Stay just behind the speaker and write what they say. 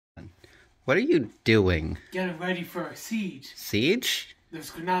What are you doing? Getting ready for a siege. Siege? Those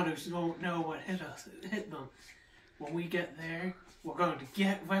Granados don't know what hit them. When we get there, we're going to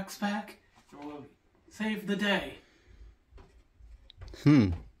get Rex back, and we'll save the day.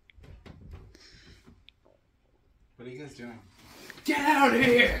 Hmm. What are you guys doing? Get out of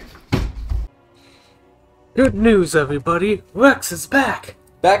here! Good news, everybody. Rex is back.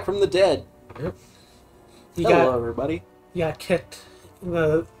 Back from the dead. Yep. Hello, everybody. He got kicked.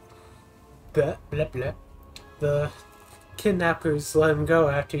 The kidnappers let him go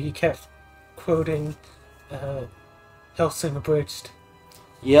after he kept quoting Helsing Abridged.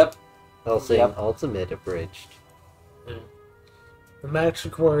 Yep. Helsing Ultimate Abridged. The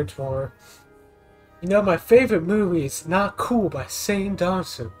magic words were, you know, my favorite movie is Not Cool by Shane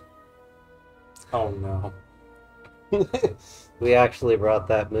Dawson. Oh no. We actually brought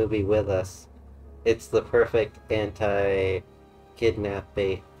that movie with us. It's the perfect anti-kidnap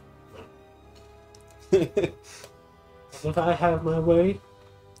bait. If I have my way,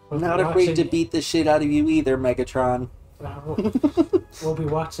 I'm not afraid to beat the shit out of you either, Megatron. We'll be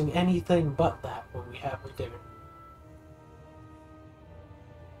watching anything but that when we have our dinner.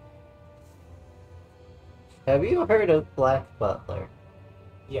 Have you heard of Black Butler?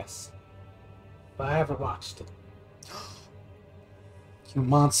 Yes. But I haven't watched it. You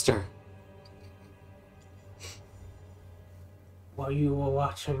monster. While you were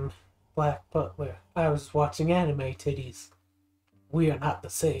watching Black Butler, I was watching anime titties. We are not the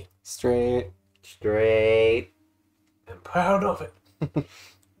same. Straight. I'm proud of it.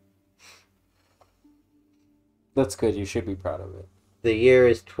 That's good. You should be proud of it. The year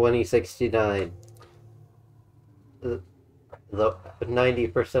is 2069. The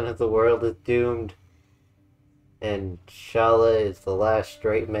 90% of the world is doomed. And Shala is the last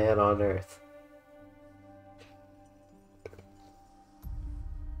straight man on Earth.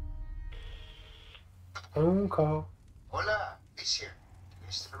 Phone call. Hola, he's here.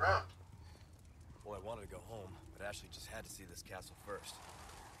 He's still around. Well, I wanted to go home, but Ashley just had to see this castle first.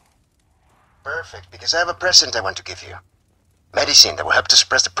 Perfect, because I have a present I want to give you. Medicine that will help to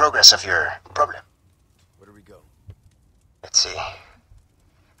suppress the progress of your problem. Where do we go? Let's see.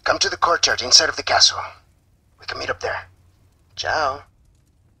 Come to the courtyard inside of the castle. We can meet up there. Ciao.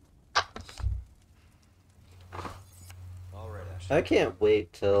 All right, Ashley. I can't wait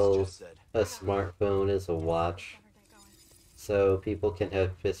As till you just said. a smartphone is a watch. So people can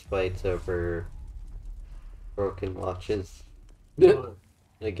have fistfights over broken watches.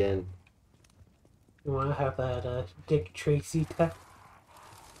 Again. You want to have that Dick Tracy tech?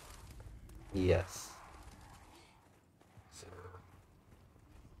 Yes.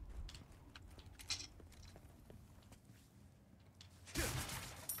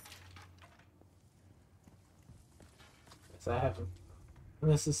 I haven't.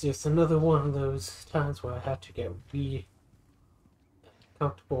 This is just another one of those times where I have to get really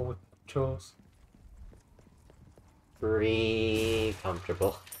comfortable with controls. Pretty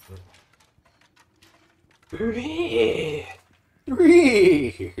comfortable.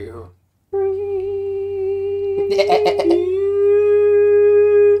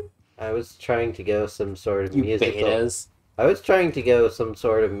 I was trying to go some sort of musical. Betas. I was trying to go some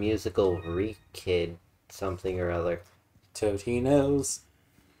sort of musical re-kid something or other. Totinos.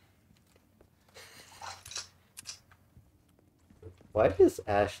 Why does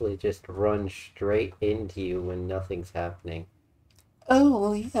Ashley just run straight into you when nothing's happening? Oh,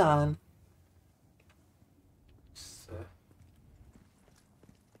 Leon. It's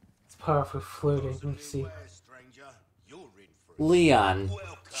powerful flirting, you see. Leon.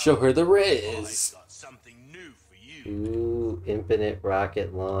 Show her the riz. Ooh, infinite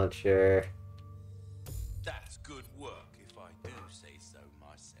rocket launcher. That's good work, if I do say so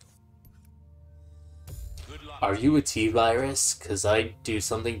myself. Good luck. Are you a T-virus? Because I do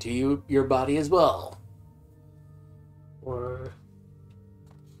something to your body as well. Or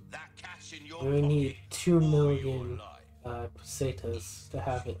That cash in your we need pocket 2 all your million life. pesetas to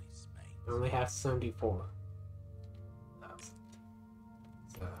have it. I only have 74.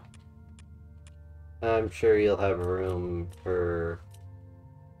 So, I'm sure you'll have room for...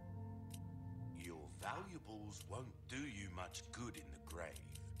 Your valuables won't do you much good in the grave.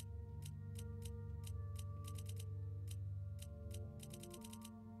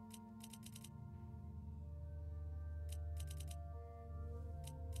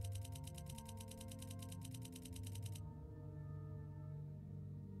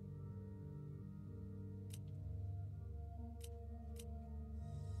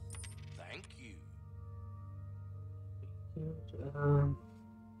 Thank you. um,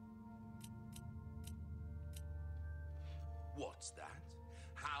 What's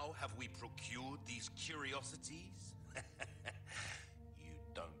have we procured these curiosities? You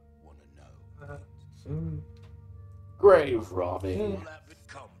don't want to know. Soon. Grave robbing. Yeah. We'll have it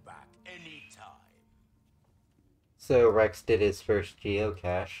come back anytime. So Rex did his first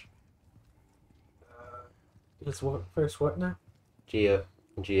geocache. It's what first? What now?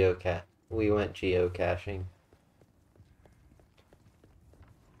 Geocache. We went geocaching.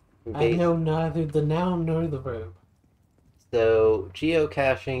 I know neither the noun nor the verb. So,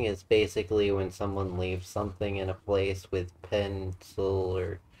 geocaching is basically when someone leaves something in a place with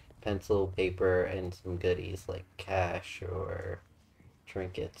pencil, paper, and some goodies like cash or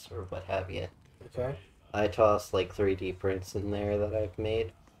trinkets or what have you. Okay. I toss like 3D prints in there that I've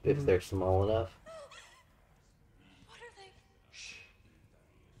made, if they're small enough. What are they? Shh.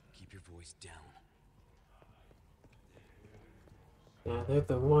 Keep your voice down. Yeah, they're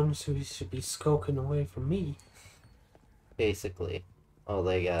the ones who should be skulking away from me. Basically, all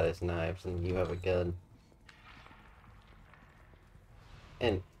they got is knives and you have a gun.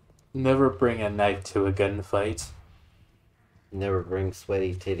 And Never bring a knife to a gunfight. never bring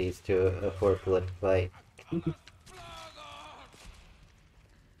sweaty titties to a forklift fight.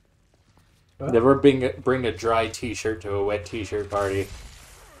 What? Never bring a dry t-shirt to a wet t-shirt party.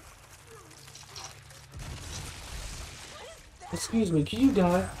 Excuse me, can you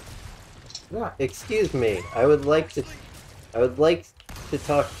die? Yeah. Excuse me, I would like to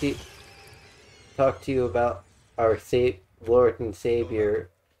talk to you about our Lord and Savior,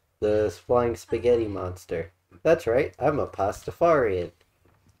 the flying spaghetti monster. That's right, I'm a Pastafarian.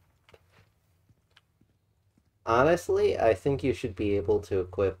 Honestly, I think you should be able to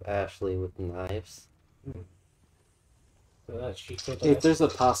equip Ashley with knives. So that's she could If there's a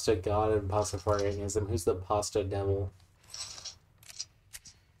pasta god in Pastafarianism, who's the pasta devil?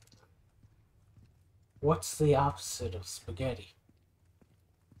 What's the opposite of spaghetti?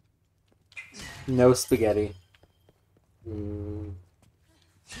 No spaghetti. Mm,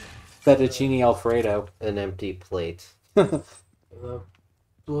 Fettuccine Alfredo. an empty plate. The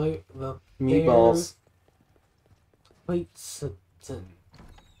Meatballs. plates.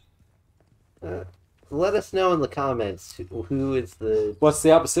 Let us know in the comments who is the... What's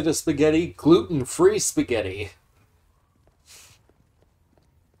the opposite of spaghetti? Gluten-free spaghetti.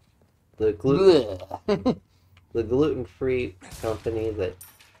 The gluten-free company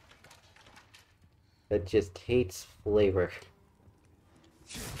that just hates flavor.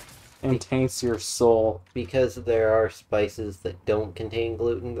 And taints your soul. Because there are spices that don't contain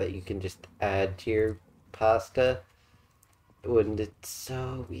gluten that you can just add to your pasta. When it's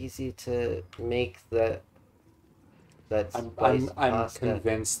so easy to make that spice I'm pasta.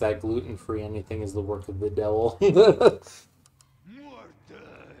 convinced that gluten-free anything is the work of the devil.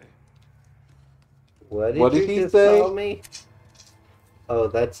 What did he you just say? call me? Oh,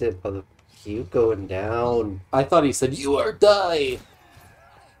 that's it, brother. You going down. I thought he said, "You are die."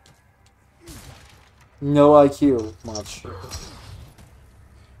 No IQ, much.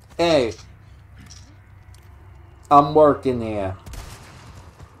 Hey, I'm working here.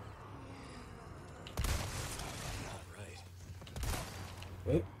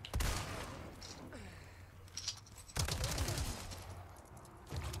 Okay.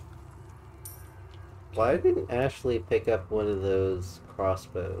 Why didn't Ashley pick up one of those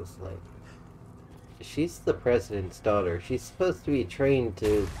crossbows? Like, she's the president's daughter. She's supposed to be trained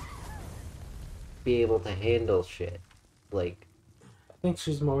to be able to handle shit. Like, I think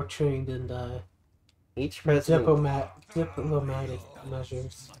she's more trained in each president... diplomatic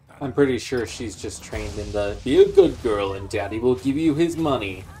measures. I'm pretty sure she's just trained in the be a good girl and daddy will give you his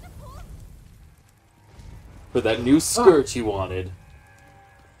money. For that new skirt you wanted.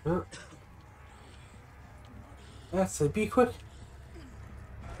 Huh? That's it. Be quick.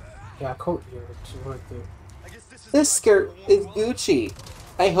 Yeah, coat here. Right there. This skirt is Gucci.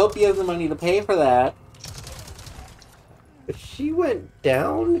 I hope you have the money to pay for that. She went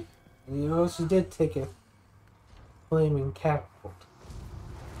down? You know, she did take a flaming catapult.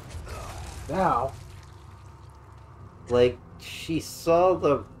 Now. Like, she saw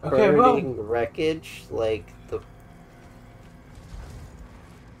the Okay, burning wreckage, like, the...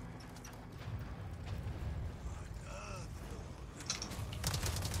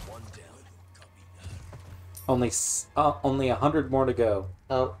 Only 100 more to go.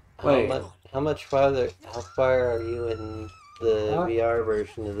 Wait. How much farther... How far are you in the VR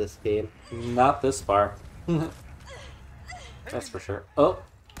version of this game? Not this far. That's for sure. Oh.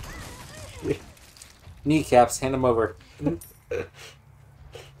 Kneecaps, hand them over.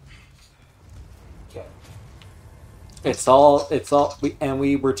 Okay.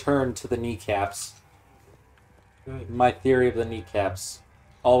 We return to the kneecaps. Good. My theory of the kneecaps.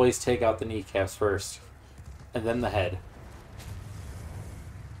 Always take out the kneecaps first, and then the head.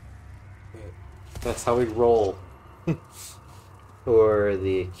 That's how we roll. Or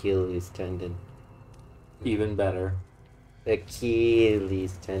the Achilles tendon. Even better.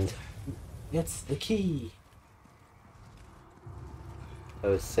 Achilles tendon. It's the key. I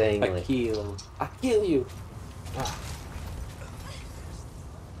was saying, I like, kill. I kill you. Ah.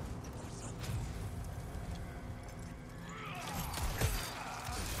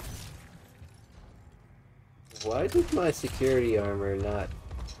 why did my security armor not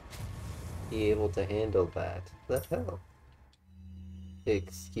be able to handle that? What the hell?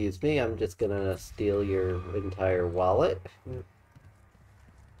 Excuse me, I'm just gonna steal your entire wallet.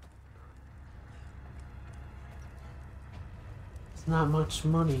 It's not much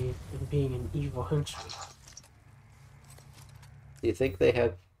money in being an evil henchman. Do you think they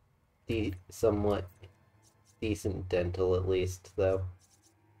have somewhat decent dental at least, though?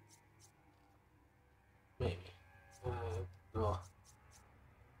 Maybe. Oh.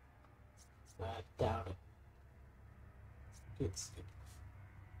 I doubt it. It's...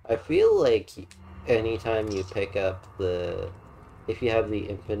 I feel like anytime you pick up if you have the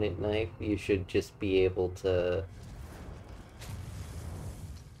infinite knife, you should just be able to...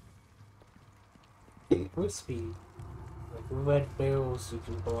 With speed. Like red barrels you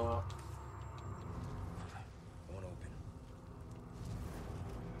can blow up. Won't open.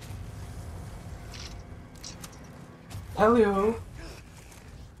 Hello!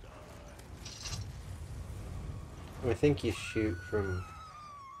 I think you shoot from...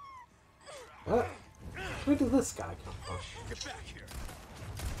 What? Where did this guy come from? Get back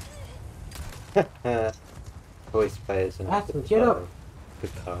here. Voiced by his Ashley, get up!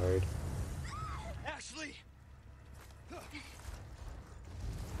 Picard. Ashley. Go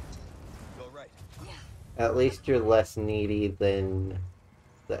right. At least you're less needy than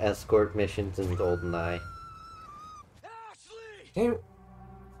the escort missions in GoldenEye. Ashley. Damn it.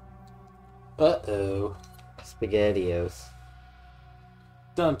 Uh-oh. SpaghettiOs.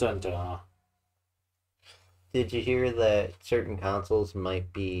 Dun dun dun. Did you hear that certain consoles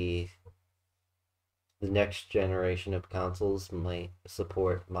might be... The next generation of consoles might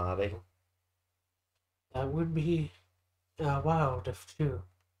support modding? That would be wild if true.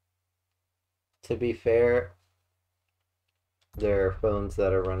 To be fair, there are phones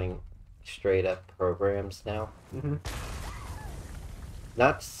that are running straight up programs now. Mm-hmm.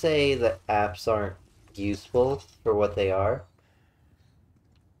 Not to say that apps aren't useful for what they are,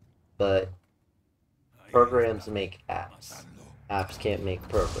 but programs make apps. Apps can't make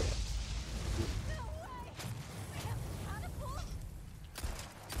programs.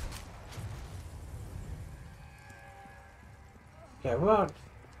 Yeah, well,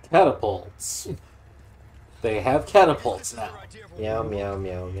 Catapults. They have catapults now. Meow meow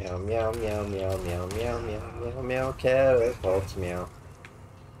meow meow meow meow meow meow meow meow meow meow catapults meow.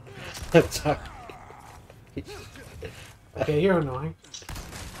 I'm sorry. okay, you're annoying.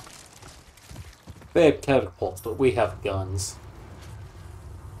 They have catapults, but we have guns.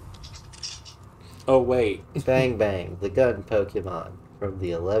 Oh, wait. Bang Bang, the gun Pokemon from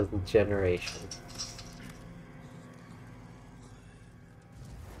the 11th generation.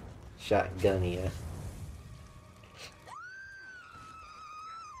 Shotgunia.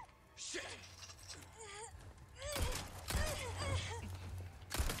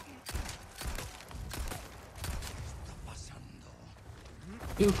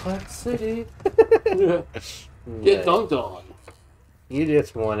 Duplex City. Get dunked on. You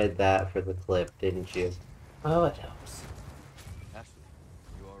just wanted that for the clip, didn't you? Oh, it helps. Ashley,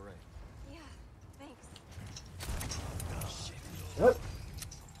 you all right? Yeah, thanks. What?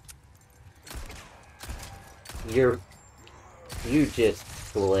 You just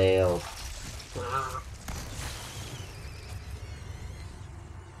flailed. Ah.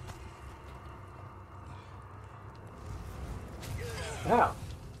 Ow.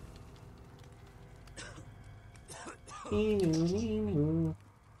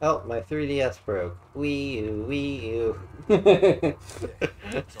 Oh, my 3DS broke. Wii U, Wii U.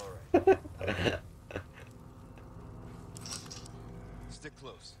 It's all right. Stick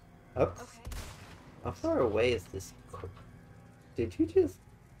close. Oh, Okay. how far away is this? Did you just...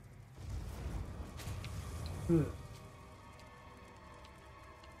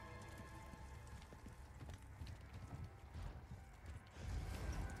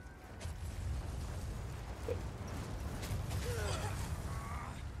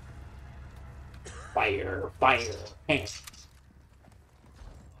 Fire, fire. Hey.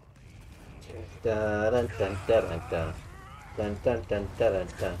 Dun dun dun dun dun dun dun dun dun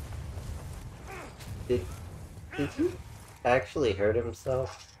dun. Did you actually hurt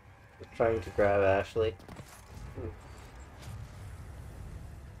himself trying to grab Ashley.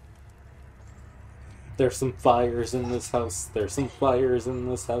 There's some fires in this house. There's some fires in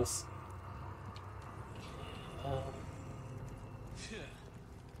this house.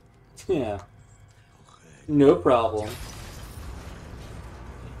 Yeah. No problem.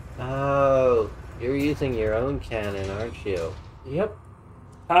 Oh, you're using your own cannon, aren't you? Yep.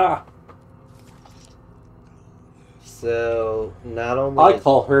 Ah! So, not only I is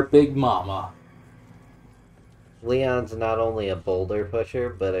call her Big Mama. Leon's not only a boulder pusher,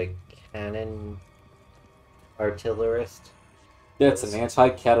 but a cannon artillerist. That's an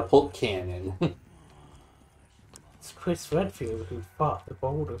anti-catapult cannon. It's Chris Redfield who fought the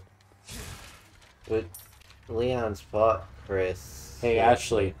boulder. But Leon's fought Chris. Hey,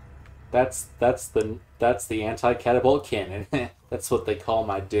 Ashley. That's the anti-catapult cannon. That's what they call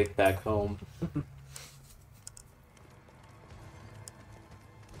my dick back home.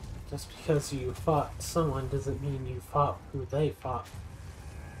 Just because you fought someone doesn't mean you fought who they fought.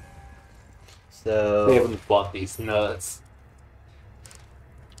 So, They haven't fought these nuts.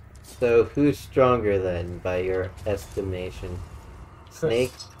 so who's stronger then, by your estimation?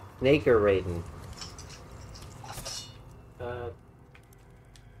 Snake or Raiden?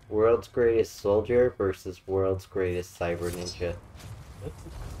 World's greatest soldier versus world's greatest cyber ninja.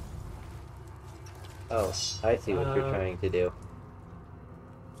 Oh, I see what you're trying to do.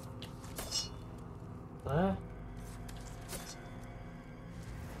 What?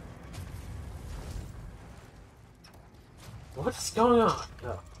 What's going on?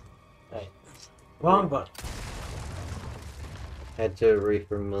 Oh. Hey. Wrong button. Had to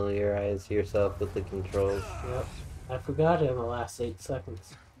refamiliarize yourself with the controls. Yep. I forgot it in the last 8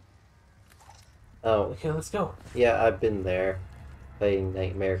 seconds. Oh, Okay, let's go. yeah, I've been there. Playing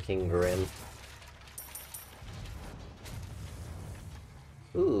Nightmare King Grim.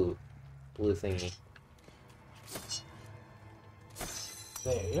 Ooh, blue thingy.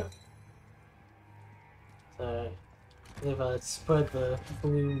 There you go. So, they've spread the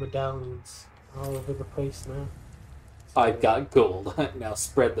blue medallions all over the place now. I've got gold. Now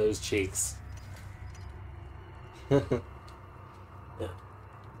spread those cheeks.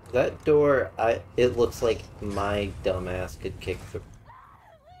 That door, it looks like my dumbass could kick through.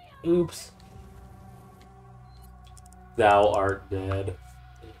 Oops. Thou art dead.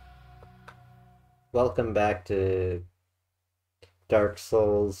 Welcome back to Dark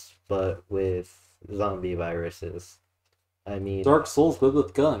Souls, but with zombie viruses. I mean, Dark Souls, but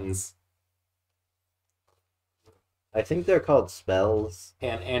with guns. I think they're called spells.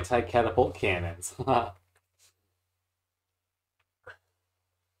 And anti-catapult cannons.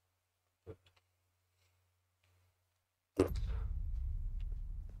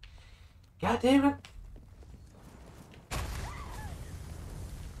 God damn it.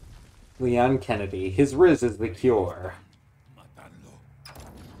 Leon Kennedy. His Riz is the cure.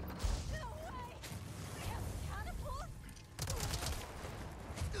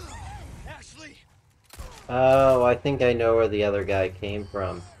 Ashley! Oh, I think I know where the other guy came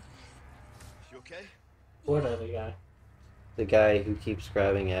from. You okay? What other guy? The guy who keeps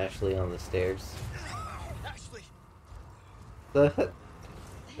grabbing Ashley on the stairs. Ashley! The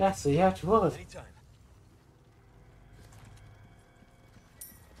That's the actual one. Anytime.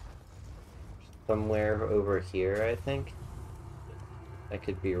 somewhere over here, I think. I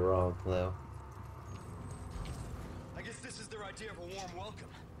could be wrong though. I guess this is their idea of a warm welcome.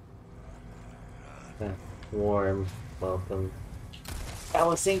 Warm welcome.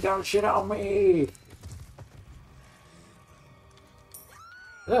 Alice ain't got shit on me!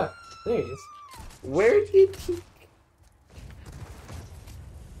 Ah, there he is. Where did he?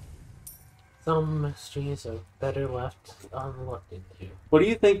 Some mysteries are better left unlooked into. What do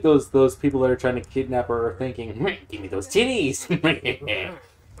you think those people that are trying to kidnap her are thinking? Give me those titties!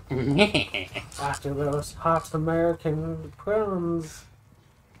 After those hot American prawns.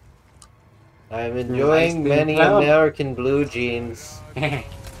 I'm enjoying Nice many thing. American blue jeans.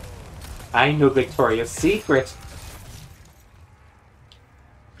 I know Victoria's Secret.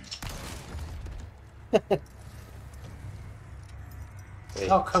 Wait.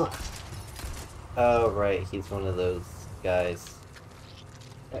 Oh, come on. Oh, right, he's one of those guys.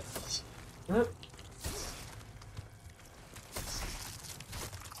 Huh? You're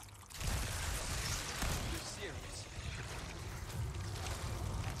serious.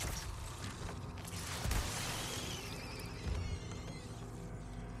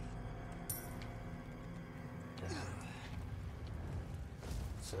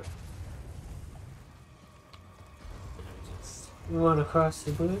 So. You want to cross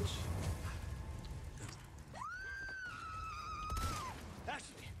the bridge?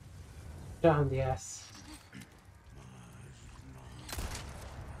 Down the ass.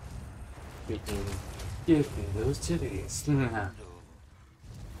 Give me those titties.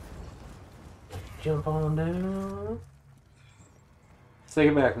 Jump on down. Let's take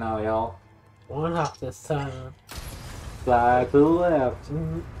it back now, y'all. One hop this time. Slide to the left.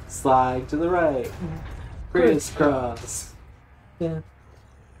 Mm, Slide to the right. Crisscross. yeah.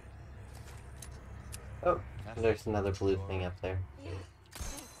 Oh, there's another blue thing up there.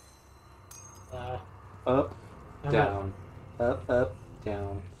 Up, I'm down. Up, up,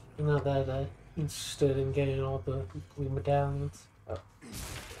 down. not that interested in getting all the blue medallions.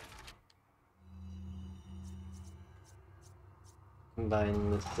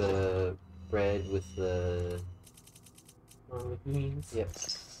 Combine with the red with the... All the greens. Yep.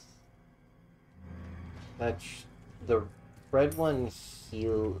 The red one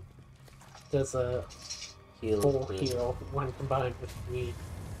There's a heals full the- heal when combined with green.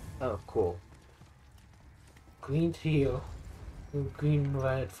 Oh, cool. Green to heal. And green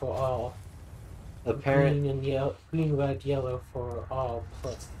red for all. Apparent. Green and yellow. Green red yellow for all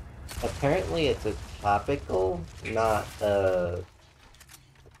plus. Apparently it's a topical, not a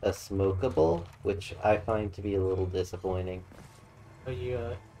smokable, which I find to be a little disappointing. So you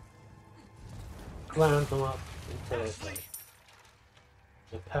ground them up into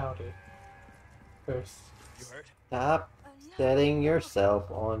the powder first. You hurt? Stop setting yourself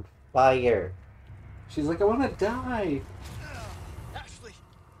on fire. She's like, I want to die. Ashley!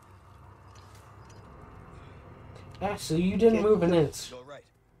 Actually, you didn't move an inch. You alright?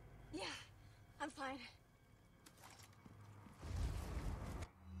 Yeah, I'm fine.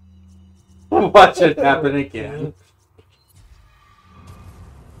 Watch it happen again.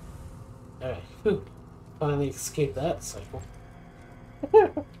 Alright, whew. Finally escaped that cycle.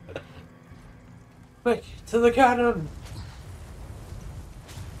 Quick, to the cannon!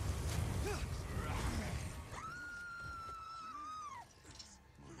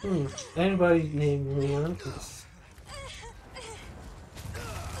 Anybody named Leon? 'Cause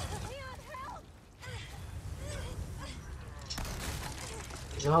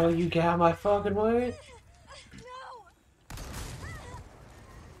no, you get out of my fucking way? No!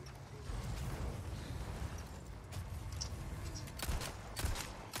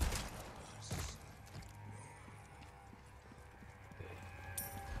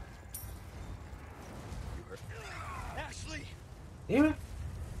 You hurt? Ashley! Damn it.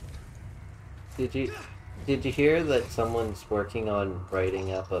 Did you hear that someone's working on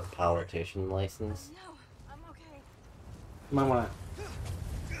writing up a politician license? No, I'm okay. Might want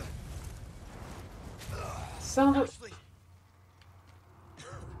Son of Ashley!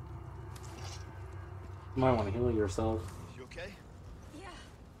 to heal yourself. You okay? Yeah.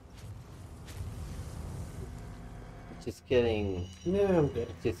 Just getting no, I'm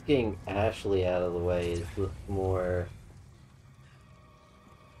good. Ashley out of the way is the more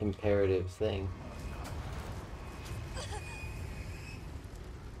imperative thing.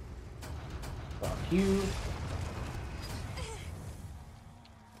 Fuck you.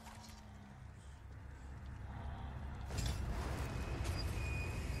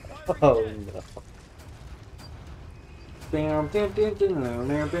 Oh no.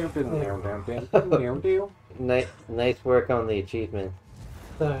 Nice work on the achievement.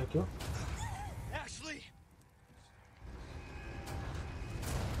 Thank you. Ashley!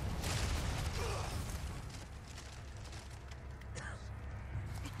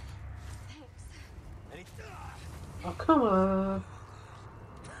 Any... Oh, come on.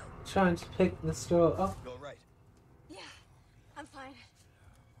 Trying to pick this girl up. You alright? Yeah, I'm fine.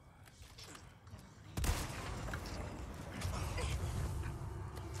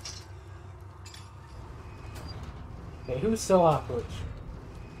 Okay, who's still off which?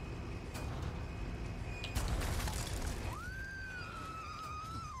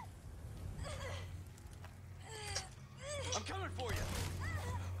 I'm coming for you!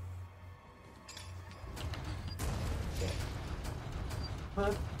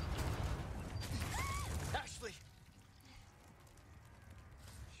 What? Ashley!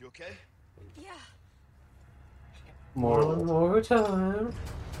 You okay? Yeah. One more time.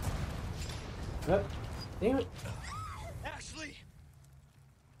 Oh, damn it. Ashley!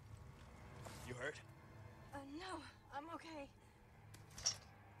 You hurt? No, I'm okay.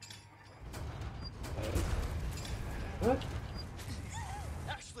 What?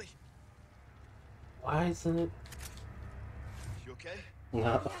 Ashley! Why isn't it? You okay?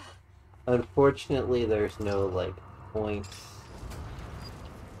 No. Unfortunately, there's no like point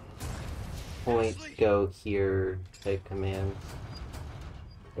go here type commands.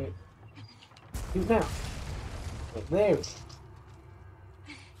 Wait. Do now. Like there. Thanks.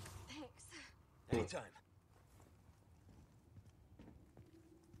 Anytime.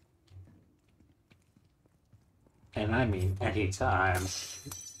 And I mean anytime.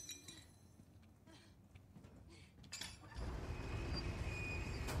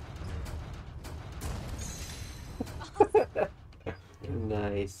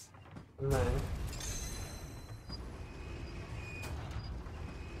 Nice. No.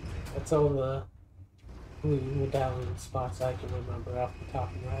 That's all the blue medallion spots I can remember off the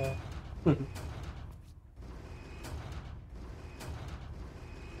top of my head.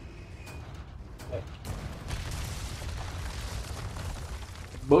 Okay.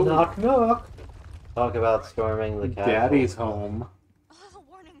 Boom. Knock knock. Talk about storming the castle. Daddy's home. A little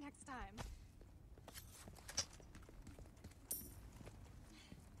warning next time.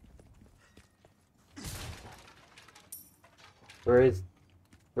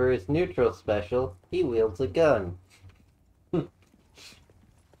 For his neutral special, he wields a gun.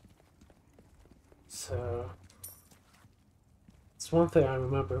 So it's one thing I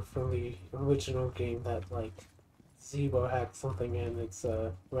remember from the original game that like Zebo had something in its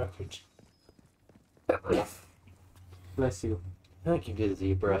record. Bless you. Thank you. Good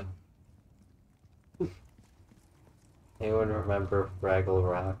zebra. Anyone remember Fraggle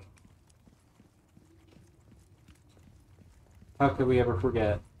Rock? How could we ever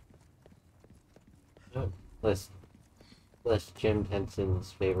forget? Lest Jim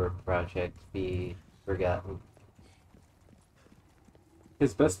Henson's favorite project be forgotten.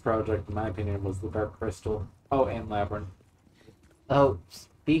 His best project, in my opinion, was the Dark Crystal. Oh, and Labyrinth. Oh,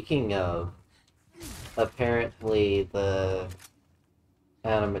 speaking of, apparently the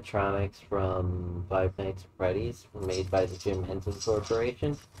animatronics from Five Nights at Freddy's were made by the Jim Henson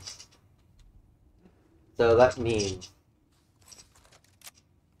Corporation. So that means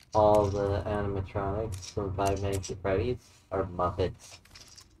all the animatronics from Five Nights at Freddy's are Muppets.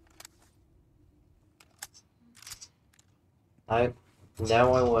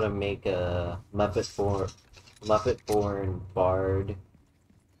 Now I want to make a Muppet-born bard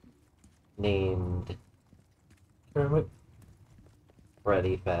named Kermit.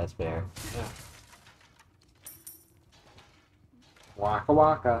 Freddy Fazbear. Yeah. Waka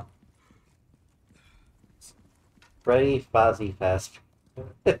waka. Freddy Fozzie Fazbear.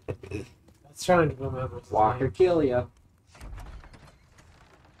 I was trying to remember his Walker name. kill ya.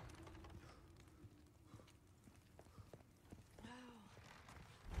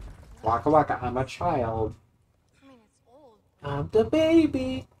 Waka waka, I'm a child. I mean, it's old. I'm the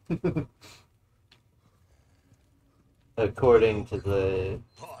baby. According to the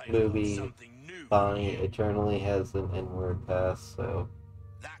I movie, know something new Bonnie here. eternally has an N-word pass, so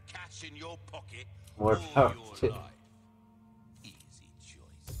That cash in your pocket more all power your to life. Easy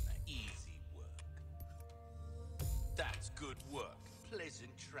choice, easy work. That's good work.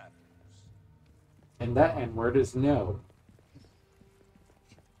 Pleasant travels. And that N-word is no.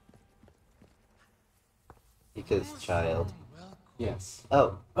 because child. Yes.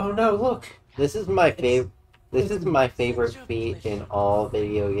 Oh, Oh no, look! this is my favorite. This is my favorite feat in all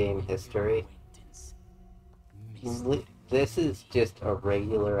video game history. This is just a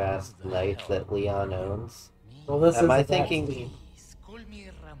regular ass knife that Leon owns. Well, this Am is I a thinking- theme.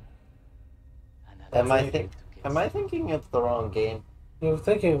 Am I thinking of the wrong game? You're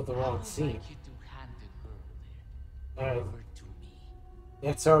thinking of the wrong scene. Alright.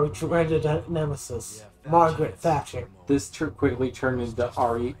 It's our dreaded nemesis, Margaret Thatcher. This quickly turned into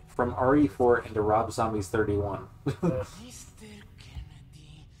from RE4 into Rob Zombie's 31.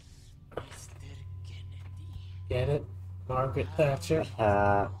 Get it? Margaret Thatcher.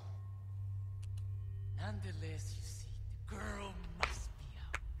 Nonetheless, you see, the girl must be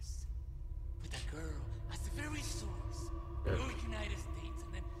ours. With a girl as the very source, your United States,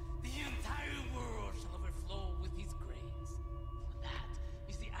 and then the entire world shall overflow with his grace. For that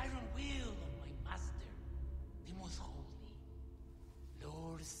is the iron will of my master, the most holy,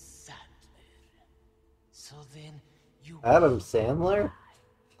 Lord Sadler. So then, you Adam Sandler?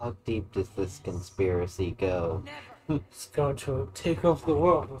 How deep does this conspiracy go? He's going to take over the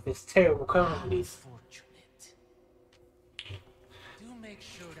world with his terrible comedies. unfortunate. Do make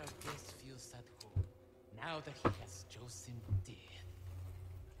sure our guest feels at home now that he has chosen death.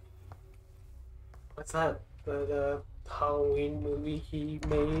 What's that? The Halloween movie he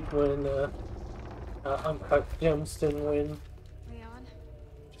made when Uncut Gems didn't win? Leon?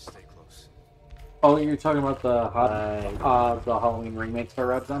 Just stay close. Oh, you're talking about the Halloween remake for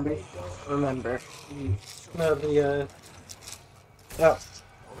Rob Zombie? Remember? No, the oh,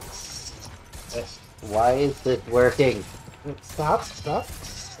 Why is this working?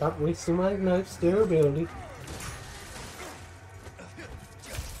 stop wasting my knife's durability.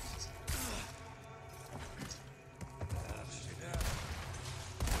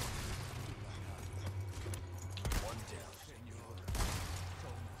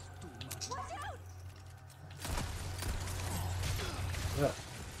 Yeah.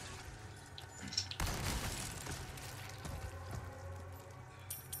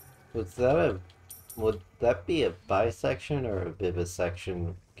 Would that be a bisection or a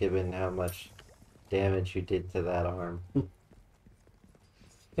vivisection, given how much damage you did to that arm? I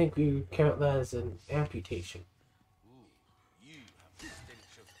think we count that as an amputation. You have the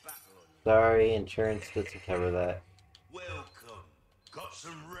stench of battle on you. Sorry, insurance doesn't cover that. Welcome. Got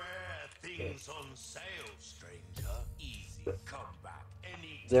some rare things on sale, stranger. Easy comeback.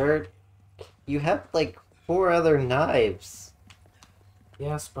 Any You have like 4 other knives.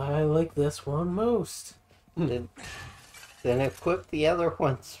 Yes, but I like this one most. Then, then equip the other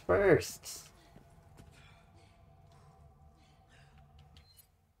ones first.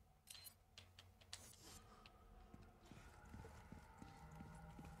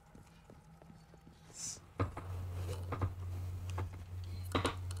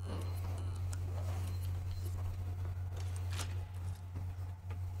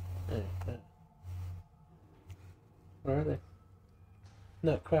 Where are they?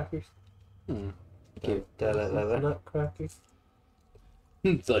 Nutcrackers. Cute. Da-da-da-da. Nutcrackers.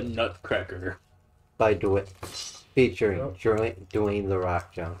 The Nutcracker. By featuring Yep. Dwayne The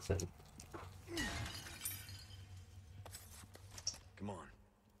Rock Johnson. Come on.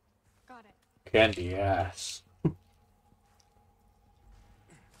 Got it. Candy ass.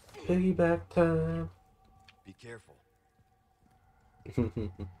 Piggyback time. Be careful.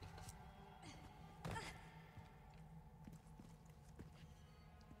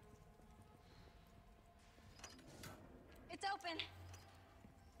 It's open.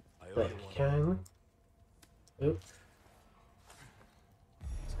 I owe But you one. kindly. Oops.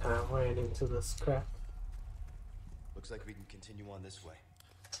 Just kind of ran into this crack. Looks like we can continue on this way.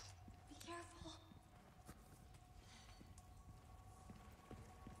 Be careful.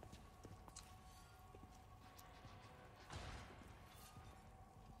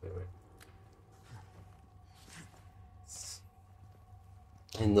 Wait, wait.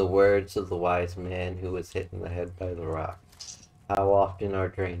 In the words of the wise man who was hit in the head by the rock, how often are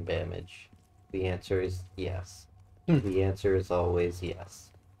drain damage? The answer is yes. The answer is always yes.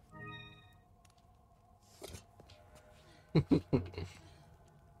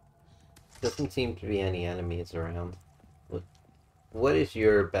 Doesn't seem to be any enemies around. What is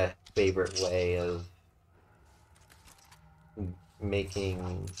your favorite way of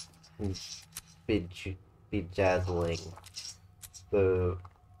making bedazzling the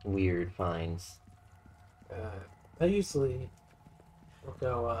weird finds? I usually will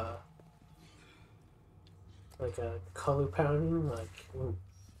go like a color pounding, like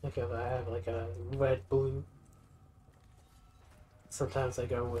if I have like a red blue. Sometimes I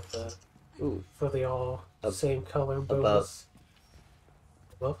go with Ooh, for the all Ab- same color above. bonus.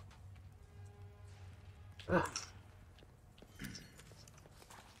 Above. Ah.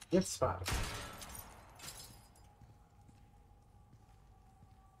 Good spot.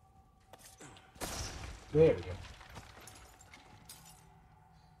 There we go.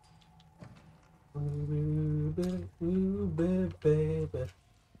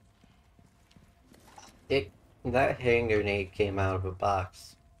 That hand grenade came out of a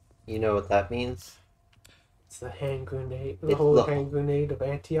box. You know what that means? It's the hand grenade, the It's whole the- hand grenade of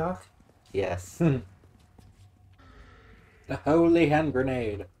Antioch. Yes. The holy hand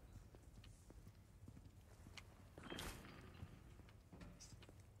grenade.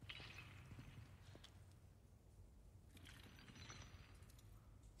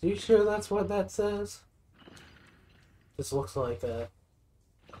 Are you sure that's what that says? This looks like a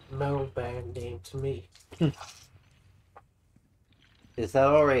metal band name to me. Is that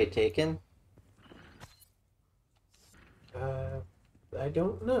already taken? I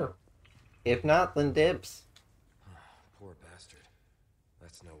don't know. If not, then dibs. Poor bastard.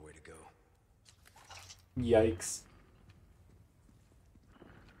 That's no way to go. Yikes.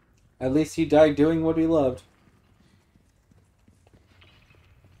 At least he died doing what he loved.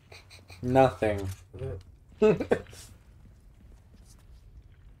 Nothing. What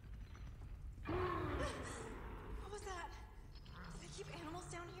was that? Do they keep animals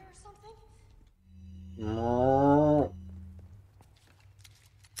down here or something?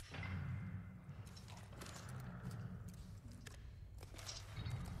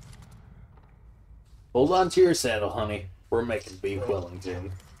 Hold on to your saddle, honey. We're making beef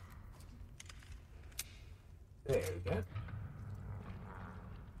Wellington. There we go.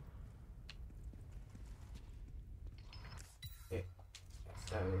 Yeah.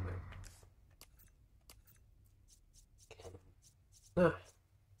 Ah.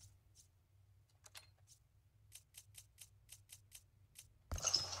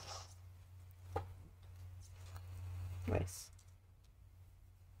 Nice.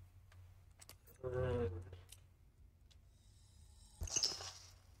 And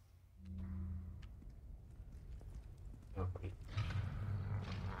Okay.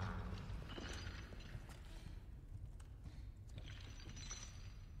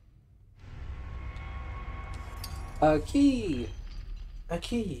 A key. a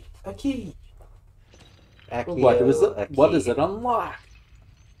key, a key. What was it? Accio, a What does key. it unlock?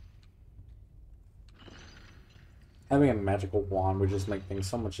 Having a magical wand would just make things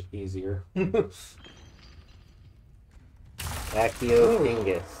so much easier. Accio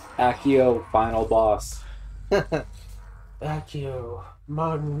Dingus. Accio, final boss. Accio,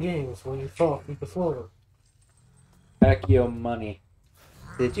 modern games when you fought me before. Accio money.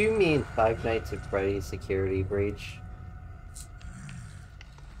 Did you mean Five Nights at Freddy's Security Breach?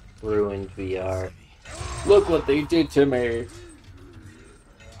 Ruined VR. Look what they did to me.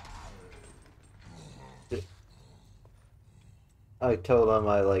 I told him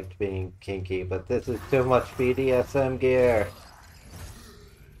I liked being kinky, but this is too much BDSM gear.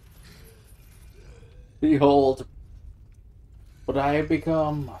 Behold what I have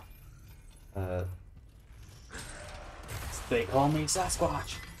become. They call me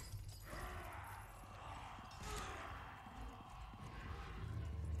Sasquatch.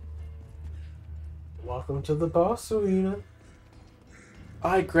 Welcome to the boss arena.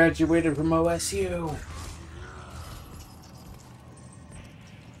 I graduated from OSU.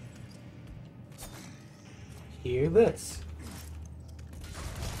 Hear this.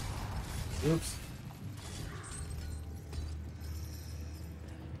 Oops.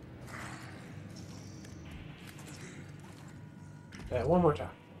 One more time.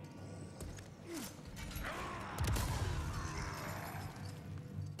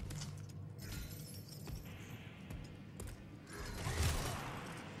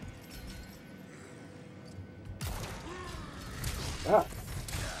 Ah.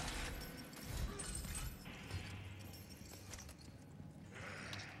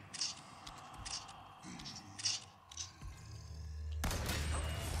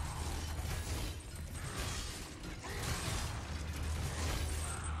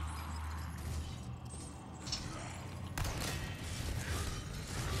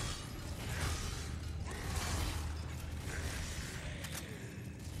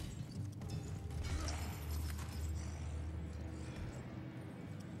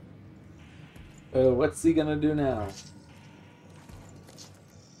 What's he gonna do now?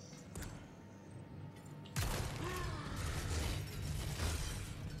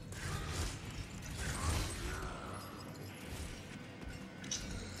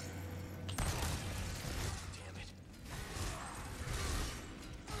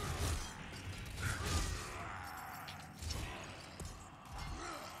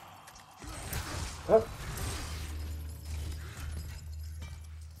 Oh.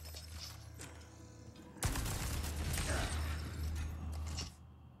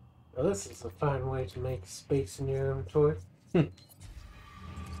 Well, this is a fine way to make space in your inventory.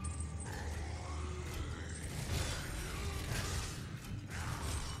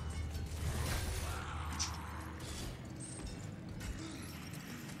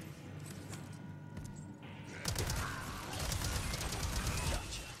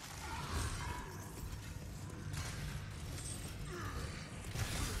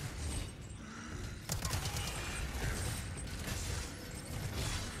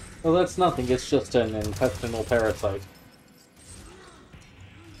 Well, that's nothing. It's just an intestinal parasite.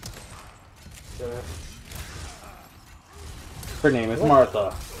 Her name is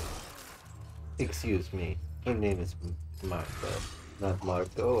Martha. Excuse me. Her name is Martha. Not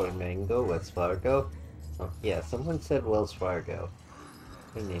Marco or Mango, Wells Fargo. Oh, yeah, someone said Wells Fargo.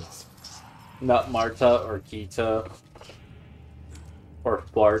 Her name's... Not Marta or Kita. Or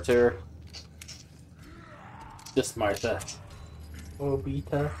Barter. Just Martha.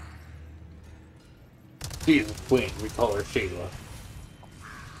 Obita. She's a queen. We call her Sheila.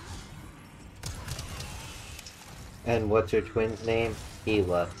 And what's your twin's name?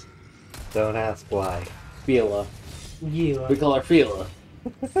 Hila. Don't ask why. Fila. Gila. We call her Fila.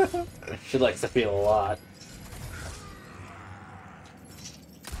 She likes to feel a lot.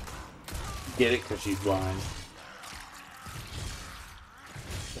 Get it? Because she's blind.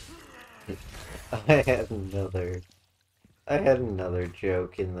 I had another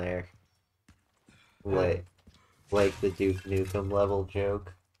joke in there. Like the Duke Nukem level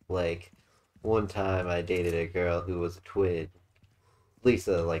joke. Like, one time I dated a girl who was a twin.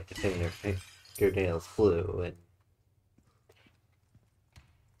 Lisa liked to paint her fingernails blue, and...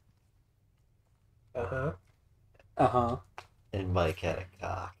 Uh-huh. Uh-huh. And Mike had a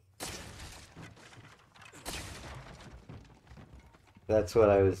cock. That's what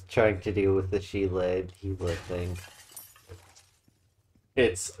I was trying to do with the Sheila and Hila thing.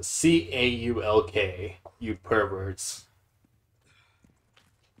 It's CAULK, you perverts.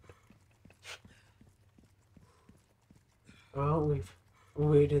 Well, we've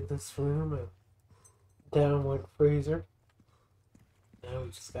waited this room and down went freezer. Now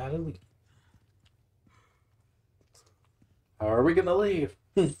we just gotta leave. How are we gonna leave?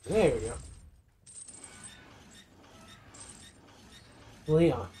 There we go.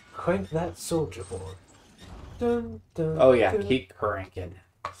 Leon, crank that soldier board. Dun, dun, Oh yeah, dun. keep cranking.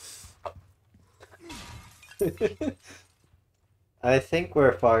 I think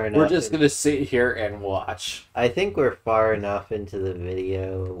we're far enough. We're just gonna sit here and watch. I think we're far enough into the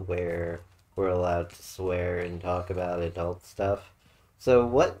video where we're allowed to swear and talk about adult stuff. So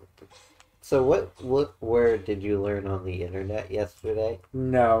what word did you learn on the internet yesterday?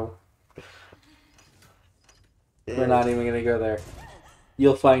 No. We're not even gonna go there.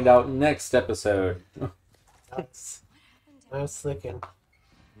 You'll find out next episode. That's, I was thinking,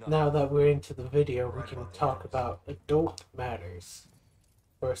 now that we're into the video, we can talk about adult matters.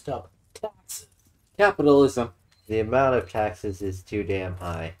 First up, taxes. Capitalism. The amount of taxes is too damn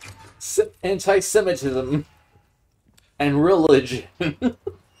high. Anti-Semitism. And religion.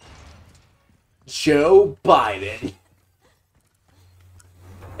 Joe Biden.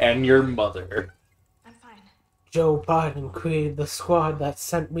 And your mother. I'm fine. Joe Biden created the squad that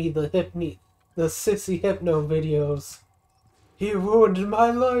sent me the sissy hypno videos. He ruined my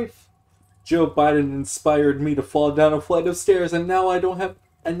life. Joe Biden inspired me to fall down a flight of stairs, and now I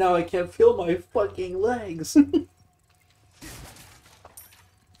can't feel my fucking legs.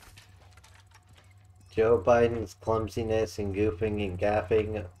 Joe Biden's clumsiness and goofing and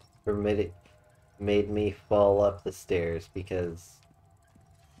gaffing made me fall up the stairs because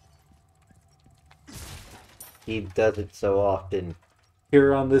he does it so often.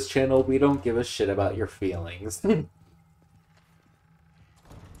 Here on this channel, we don't give a shit about your feelings.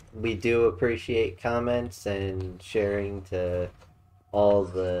 We do appreciate comments and sharing to all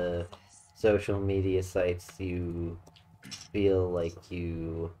the social media sites you feel like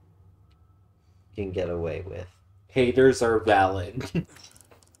you can get away with. Haters are valid.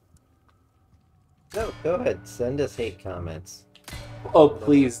 No, go ahead. Send us hate comments. Oh,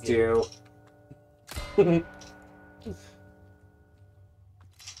 please do.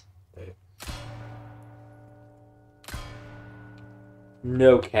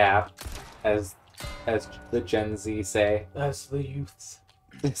 No cap, as the Gen Z say. As the youths.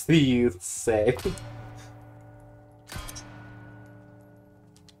 As the youths say.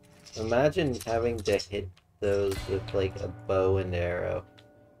 Imagine having to hit those with like a bow and arrow.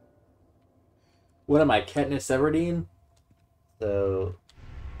 What am I, Katniss Everdeen? So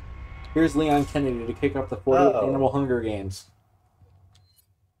Here's Leon Kennedy to kick off the 40th Animal Hunger Games.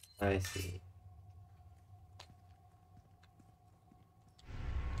 I see.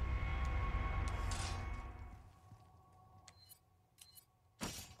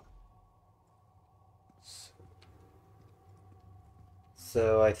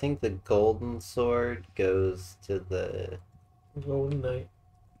 So I think the golden sword goes to the Golden Knight.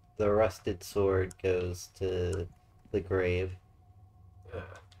 the rusted sword goes to the grave.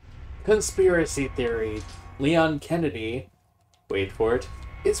 Conspiracy theory. Leon Kennedy, wait for it,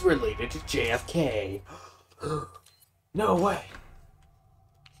 is related to JFK. No way.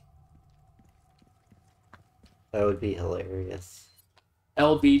 That would be hilarious.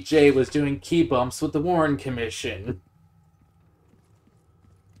 LBJ was doing key bumps with the Warren Commission.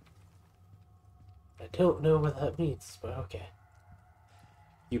 I don't know what that means, but okay.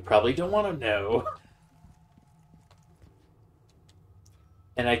 You probably don't want to know.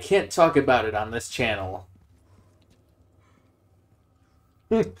 And I can't talk about it on this channel.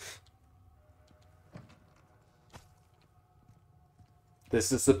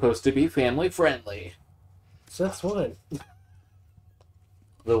 This is supposed to be family friendly. So that's one.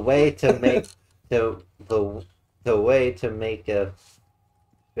 The way to make the way to make a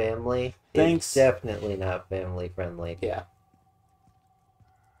family Thanks. is definitely not family friendly. Yeah.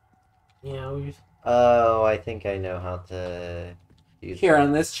 Yeah, we Oh, I think I know how to use Here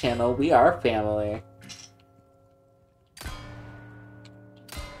on this channel, we are family.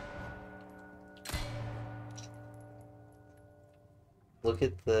 Look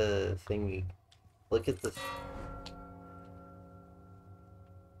at the thingy. Look at the.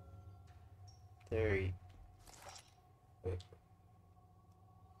 There.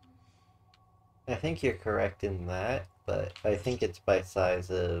 I think you're correct in that, but I think it's by size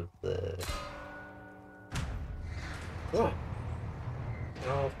of the. what?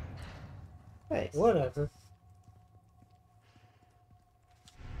 Oh, Nice. whatever.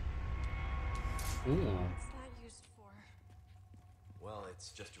 What's that used for? Well, it's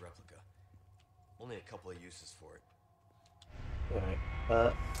just a replica. Only a couple of uses for it.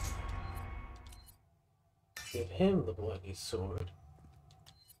 Alright. Give him the bloody sword.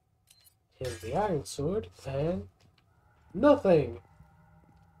 Him the iron sword, and nothing!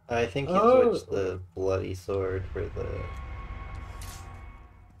 I think you switched the bloody sword for the...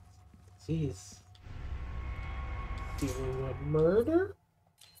 Jeez. Dealing with murder?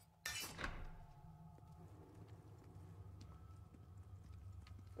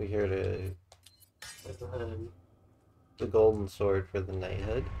 We heard And the golden sword for the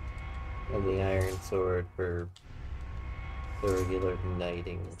knighthood, and the iron sword for the regular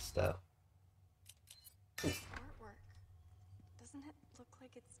knighting stuff. Artwork. Doesn't it look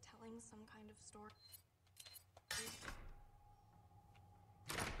like it's telling some kind of story?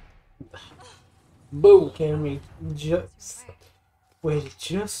 Boom! can we just wait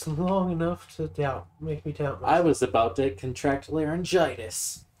just long enough to make me doubt I myself? was about to contract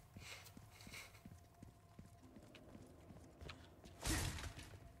laryngitis.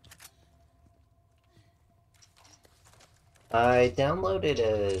 I downloaded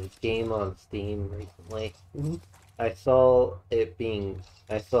a game on Steam recently. Mhm. I saw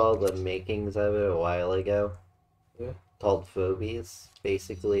the makings of it a while ago. Yeah. Called Phobies.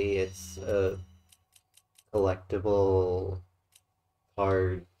 Basically, it's a collectible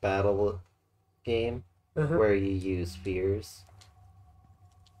card battle game Uh-huh. where you use spheres.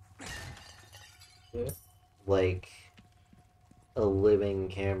 Yeah. Like a living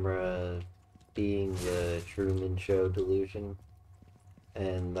camera being the Truman Show delusion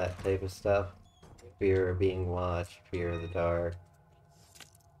and that type of stuff. Fear of being watched, fear of the dark,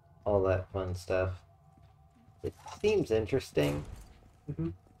 all that fun stuff. It seems interesting.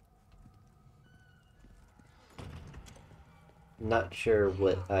 Mhm. Not sure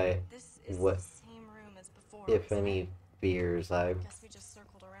what This is what the same room as before. if isn't any it? fears Guess we just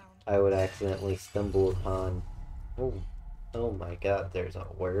circled around. I would accidentally stumble upon. Oh my god, there's a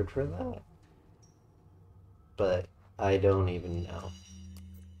word for that? But I don't even know.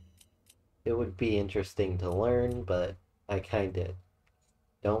 It would be interesting to learn, but I kinda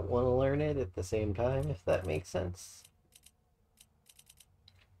don't want to learn it at the same time, if that makes sense.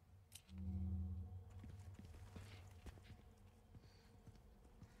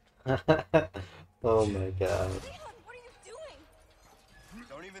 Oh my god. Leon, what are you doing?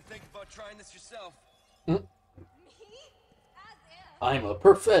 Don't even think about trying this yourself. Me? As if. I'm a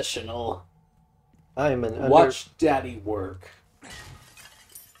professional. I'm an Watch daddy work.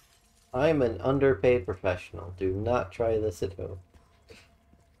 I'm an underpaid professional. Do not try this at home.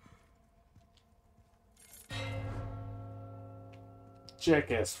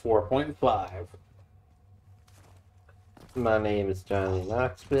 Jackass 4.5. My name is Johnny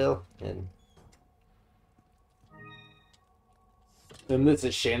Knoxville, and This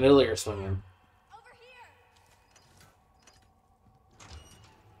is chandelier swinging. Over here.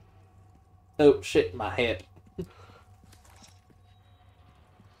 Oh shit, my head.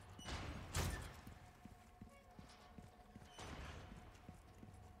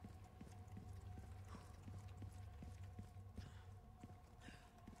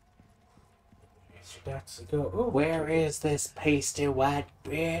 That's to go. Oh, Where is this pasty white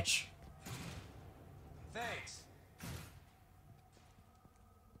bitch? Thanks.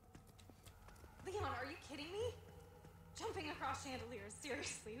 Leon, are you kidding me? Jumping across chandeliers.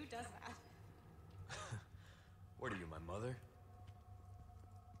 Seriously, who does that? What are you, my mother?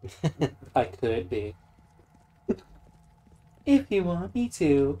 I could be. If you want me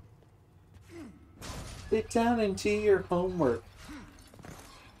to. Sit down and do your homework.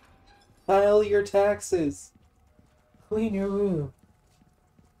 File your taxes. clean your room.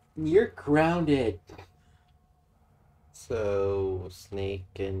 You're grounded. so Snake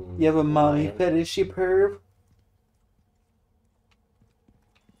and You have a mommy Lion. fetish, you perv?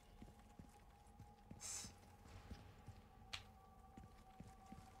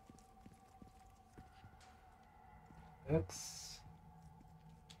 That's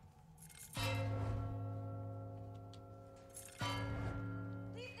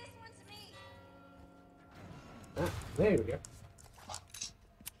Leave this one to me. there we go.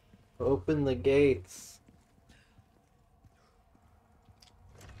 Open the gates.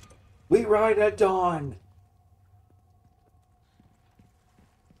 We ride at dawn.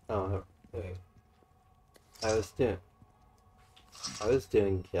 Oh, Wait. I was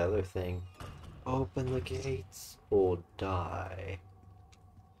doing the other thing. Open the gates or die.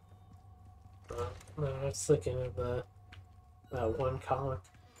 No, I was thinking of that one comic.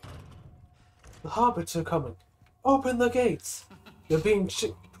 The hobbits are coming. Open the gates. They're being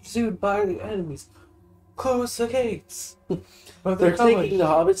pursued by the enemies. Close the gates. But They're coming. taking the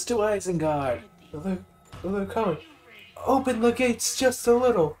hobbits to Isengard. They're coming. Open the gates just a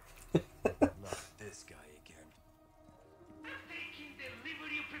little. Not this guy again.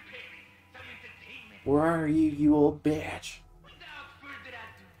 Where are you, you old bitch?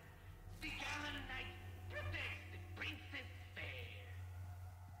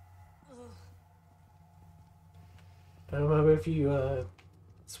 I remember if you,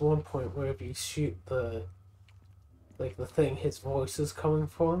 it's one point where if you shoot the thing his voice is coming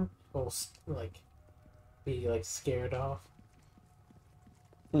from, it'll, like, be, like, scared off.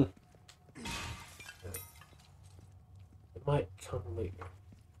 Hmm. It might come later.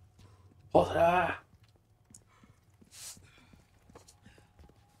 Hola!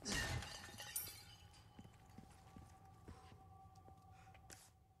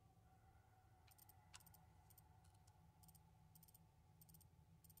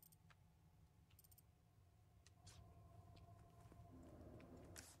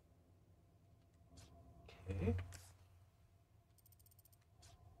 Okay.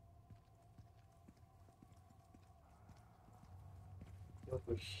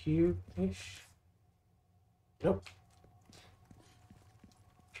 Over here-ish. Nope.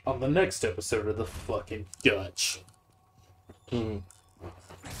 On the next episode of the fucking Dutch.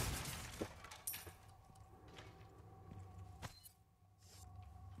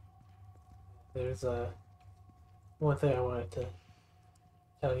 There's one thing I wanted to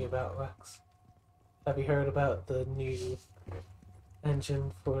tell you about, Rex. Have you heard about the new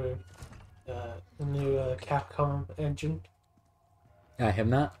engine for the new Capcom engine? I have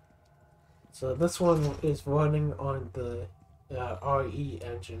not. So this one is running on the RE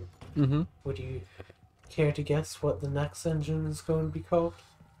engine. Mm-hmm. Would you care to guess what the next engine is going to be called?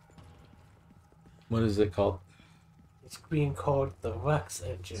 What is it called? It's being called the Rex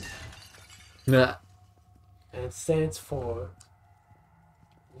engine. Nah. And it stands for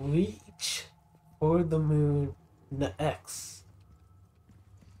Reach for the Moon X.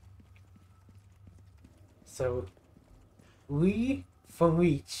 So, Re from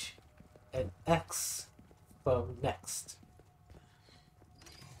Reach and X from Next.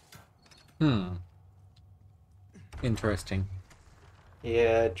 Interesting.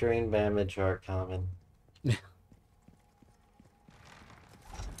 Yeah, drain damage are common.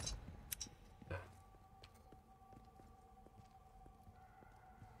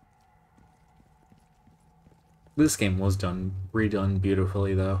 This game was redone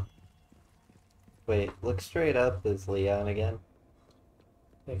beautifully, though. Wait, look straight up. Is Leon again?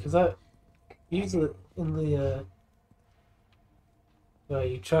 Yeah, because I usually in the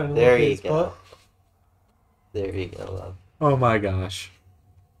you try to There look at you his go. butt. There you go, love. Oh my gosh.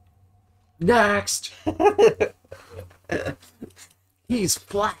 Next! He's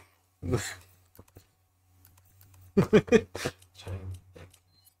flat! Try and think.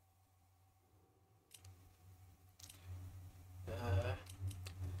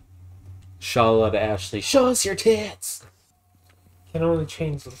 Charlotte Ashley, show us your tits! Can only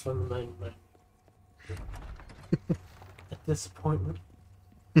change them from the main menu. A disappointment.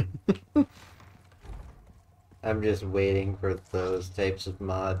 I'm just waiting for those types of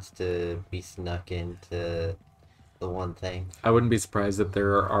mods to be snuck into the one thing. I wouldn't be surprised if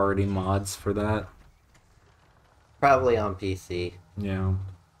there are already mods for that. Probably on PC. Yeah.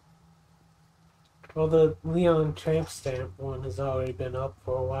 Well, the Leon Tramp Stamp one has already been up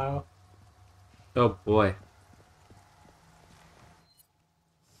for a while. Oh boy.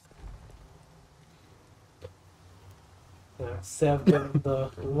 Instead of getting the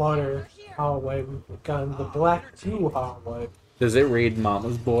water hallway, we've gotten the black blue hallway. Does it read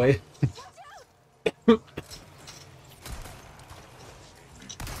Mama's Boy? Yeah,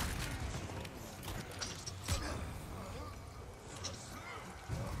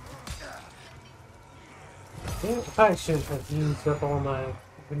 I probably shouldn't have used up all my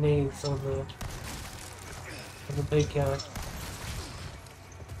grenades on the big guy.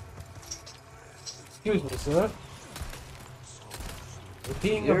 Excuse me, sir. You're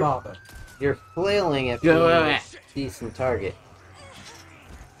being a bother. You're flailing at Go being away. a decent target.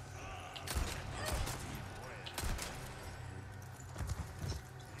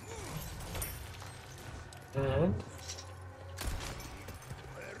 And...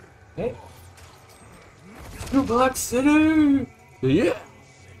 Hey. New Black City! Yeah.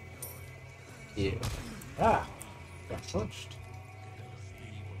 Yeah. Ah, got punched.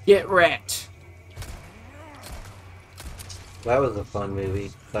 Get wrecked. That was a fun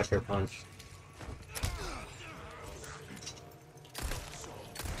movie. Sucker Punch.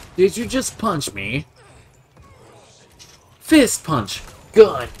 Did you just punch me? Fist punch.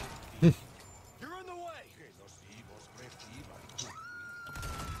 gun. You're in the way.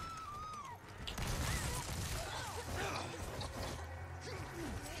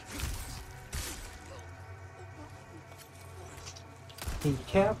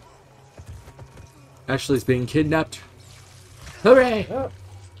 Decap. Ashley's being kidnapped. Hooray! Oh.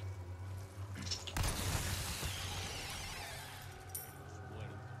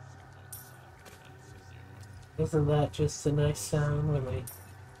 Isn't that just a nice sound when a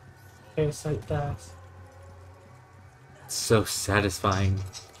parasite dies? So satisfying.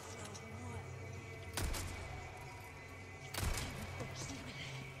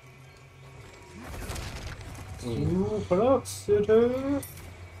 Suplex City!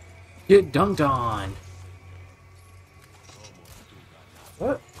 Get dunked on.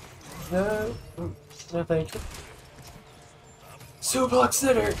 What? No, no thank you. Suplex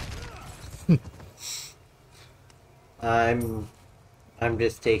City. I'm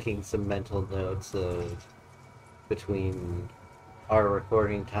just taking some mental notes of between our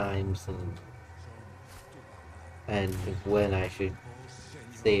recording times and when I should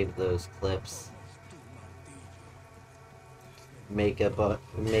save those clips. Make a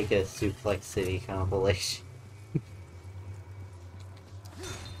Suplex City compilation.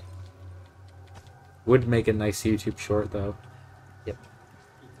 Would make a nice YouTube short though. Yep.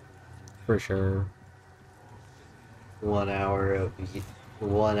 For sure. 1 hour of YouTube.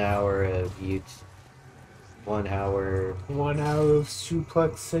 1 hour of 1 hour of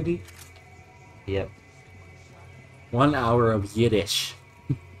Suplex City. Yep. 1 hour of Yiddish.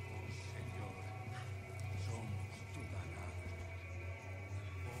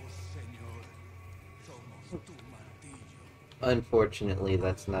 Unfortunately,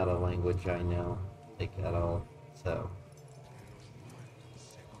 that's not a language I know, like, at all, so...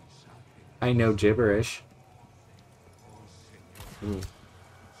 I know gibberish.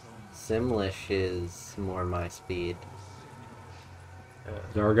 Simlish is more my speed.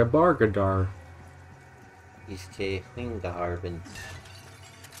 Darga Bargadar. Iske Fingaharben.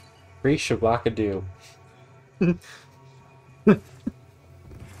 Free Shabakadoo.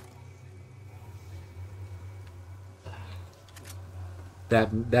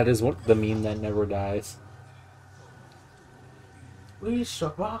 That is what the meme that never dies. We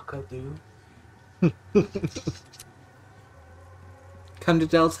Shabaka do. Come to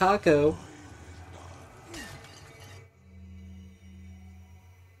Del Taco.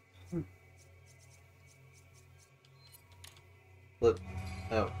 Flip.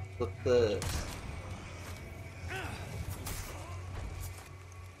 Oh, flip the...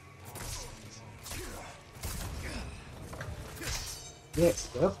 Yes,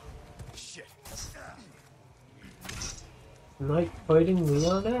 yep. Shit. Night fighting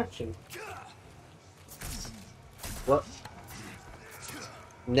Leon action. What?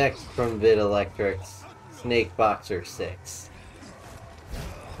 Next from Vid Electrics, Snake Boxer 6.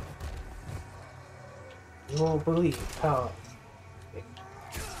 You won't believe how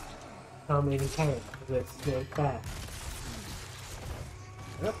many times it's so fast.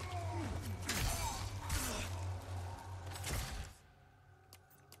 Yep.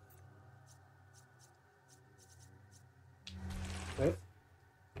 Right.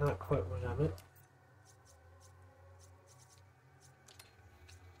 Not quite what I meant.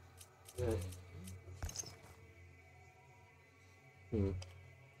 Right.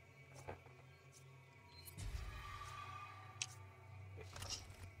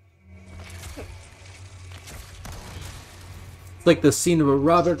 It's like the scene of a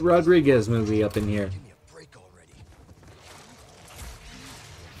Robert Rodriguez movie up in here. Give me a break already.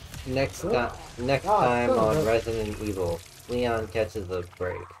 Next Oh. time Oh, on no. Resident Evil, Leon catches a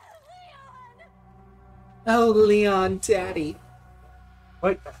break. Oh, Leon, Daddy.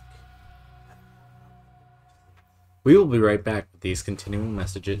 Right back. We will be right back with these continuing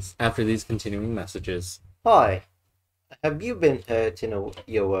messages. After these continuing messages. Hi, have you been hurt in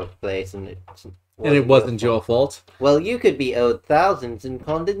your workplace and it wasn't your fault. Well, you could be owed thousands in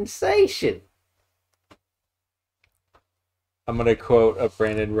condensation. I'm gonna quote a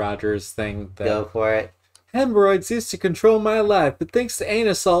Brandon Rogers thing. Go for it. Hemorrhoids used to control my life, but thanks to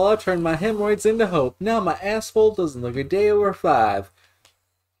Anusol, I've turned my hemorrhoids into hope. Now my asshole doesn't look a day over 5.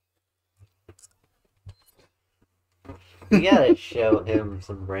 We gotta show him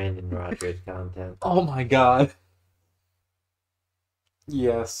some Brandon Rogers content. Oh my god.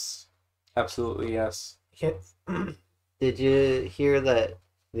 Yes. Absolutely yes. Yes. Did you hear that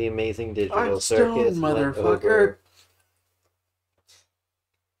the Amazing Digital I'm Circus stoned, went motherfucker.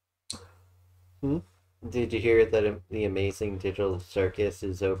 over... Did you hear that the Amazing Digital Circus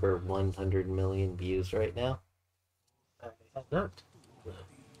is over 100 million views right now? I have not.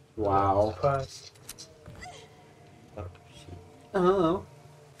 Wow. Surprise. Oh, shit. Oh.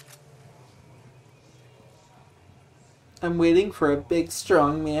 I'm waiting for a big,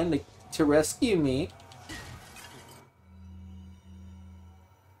 strong man to rescue me.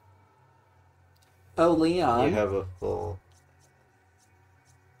 Oh, Leon. You have a full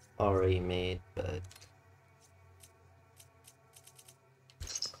already made, but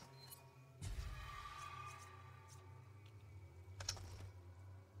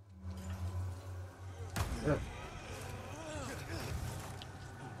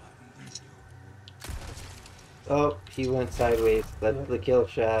oh, he went sideways. That's the kill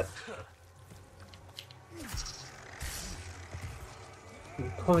shot.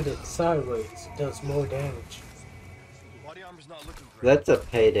 You point it sideways, it does more damage. Body armor's not looking great. That's a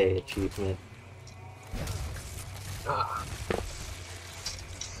payday achievement. Ah,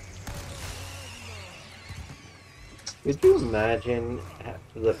 Could you imagine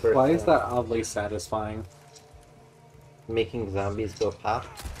the first Why is time that oddly satisfying? making zombies go pop?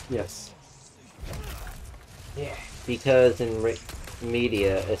 Yes. yeah. Because in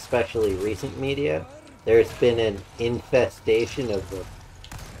media, especially recent media, there's been an infestation of them.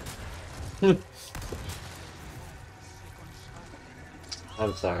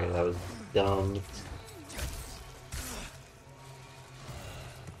 I'm sorry, that was dumb.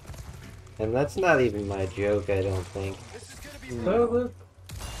 And that's not even my joke, I don't think. Oh, look.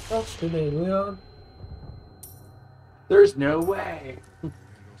 What's your name, Leon? There's no way.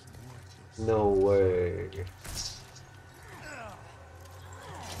 No way.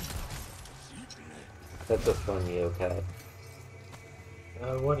 That's a fun yokai.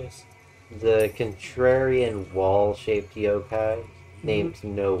 What is? The contrarian wall-shaped yokai named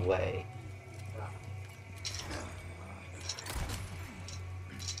No Way.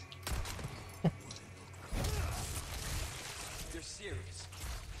 You're serious.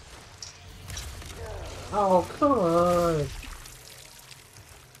 Oh, come on.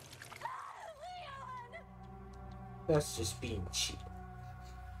 That's just being cheap.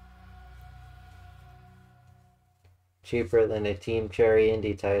 Cheaper than a Team Cherry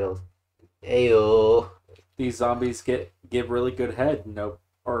indie title. Ayo. These zombies give really good head. No,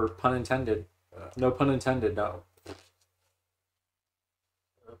 or pun intended. No pun intended. No.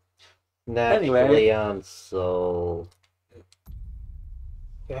 Naturally Anyway. on soul.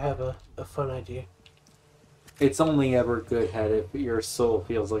 I have a fun idea. It's only ever good head if your soul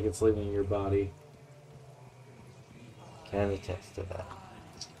feels like it's leaving your body. Can attest to that.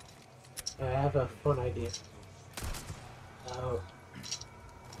 I have a fun idea.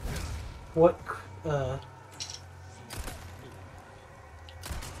 What,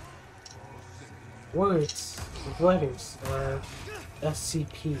 words, letters,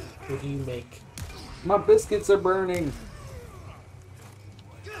 SCP would you make? My biscuits are burning.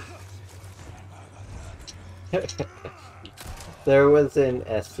 There was an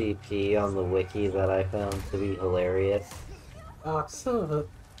SCP on the wiki that I found to be hilarious. Ah, son of a...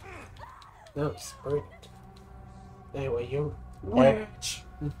 No, it's burned. Anyway, you... Witch.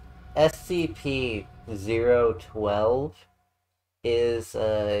 SCP-012 is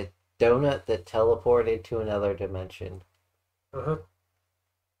a donut that teleported to another dimension. Uh-huh.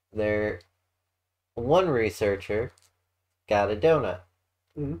 One researcher got a donut,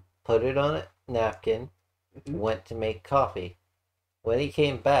 put it on a napkin, went to make coffee. When he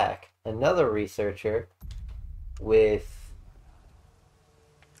came back, another researcher with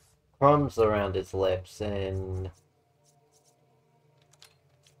crumbs around his lips and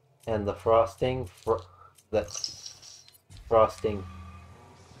the frosting frosting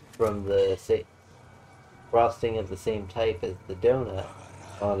from the frosting of the same type as the donut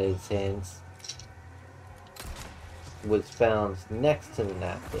on his hands was found next to the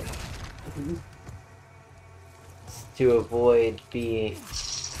napkin. To avoid being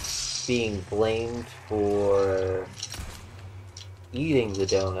blamed for eating the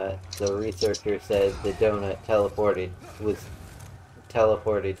donut, the researcher said the donut was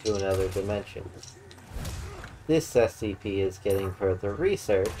teleported to another dimension. This SCP is getting further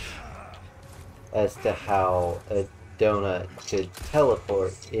research as to how a donut could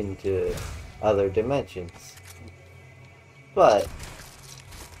teleport into other dimensions. But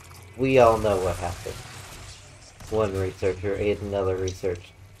we all know what happened. One researcher ate another researcher's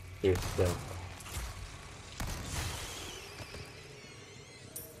donut.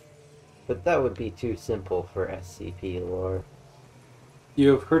 But that would be too simple for SCP lore. You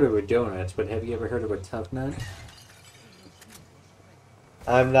have heard of a donut, but have you ever heard of a tough nut?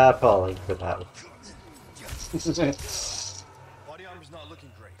 I'm not falling for that one. Body armor's not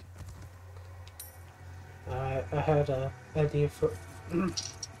looking great. I had an idea for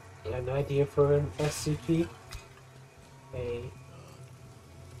an idea for an SCP.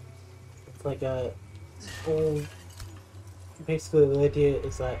 It's like a old. Basically, the idea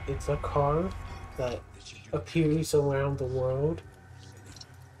is that it's a car that appears around the world,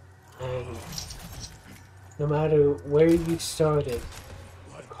 and no matter where you started,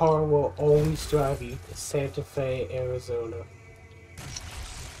 the car will always drive you to Santa Fe, Arizona.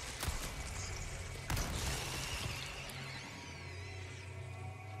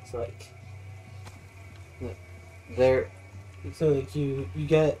 It's like There, so like you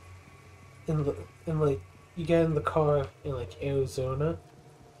get you get in the car in like Arizona,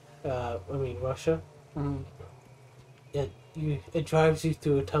 Russia. It drives you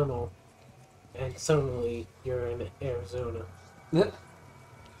through a tunnel, and suddenly you're in Arizona.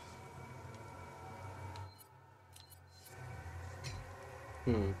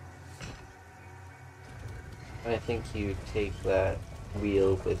 I think you take that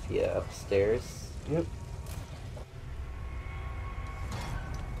wheel with you upstairs. Yep.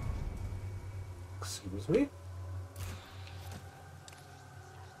 Excuse me?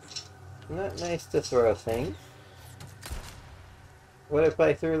 Not nice to throw things. What if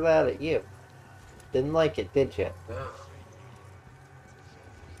I threw that at you? Didn't like it, did you?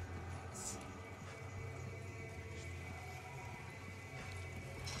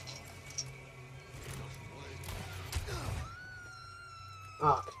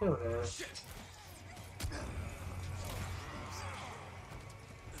 Oh, come on.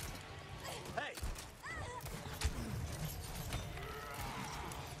 Hey!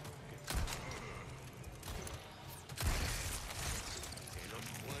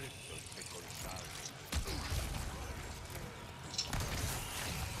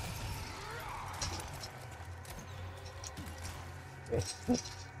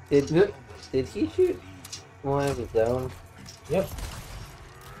 Did he shoot one of his own? Yep.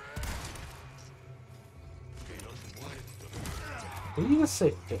 Did you just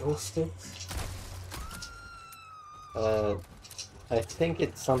say fiddlesticks? I think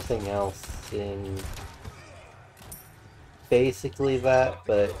it's something else in basically that,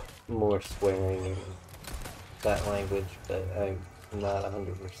 but more swearing in that language, but I'm not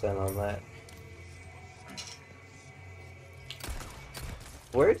 100% on that.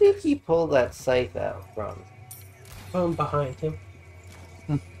 Where did he pull that scythe out from? From behind him.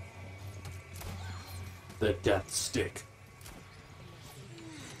 The death stick.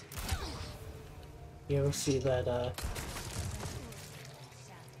 You ever see that,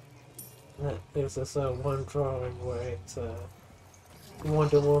 there's this, one drawing where it's,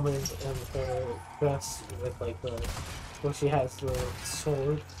 Wonder Woman and her dress with, like, where she has the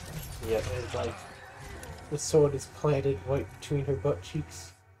sword. Yep. And, like, the sword is planted right between her butt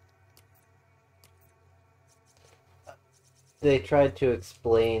cheeks. They tried to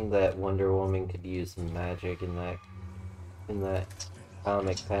explain that Wonder Woman could use magic in that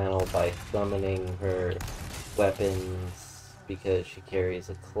comic panel by summoning her weapons because she carries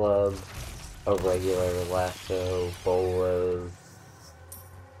a club, a regular lasso, bolas,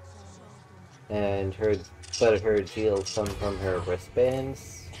 and her shields come from her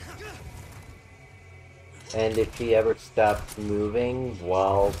wristbands. And if she ever stopped moving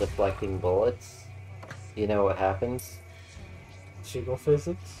while deflecting bullets, you know what happens? Jiggle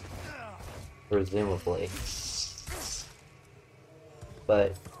physics? Presumably.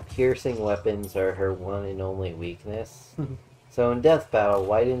 But piercing weapons are her one and only weakness. So in Death Battle,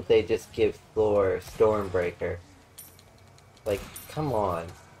 why didn't they just give Thor Stormbreaker? Like, come on.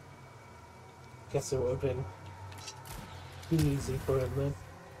 Guess it would have been easy for him then.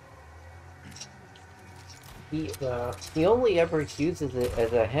 He only ever uses it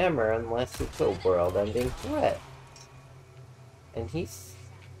as a hammer unless it's a world-ending threat. And he's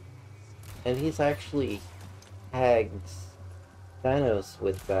actually tagged Thanos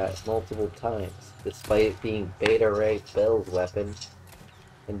with that multiple times, despite it being Beta Ray Bill's weapon.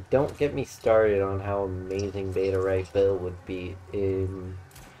 And don't get me started on how amazing Beta Ray Bill would be in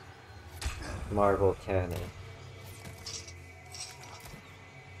Marvel canon.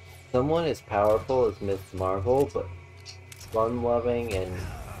 Someone as powerful as Miss Marvel, but fun-loving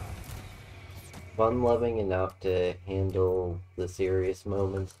enough to handle the serious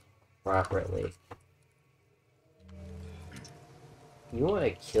moments properly. You want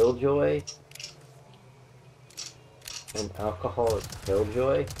a Killjoy? An alcoholic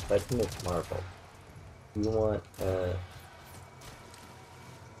Killjoy? That's Miss Marvel. You want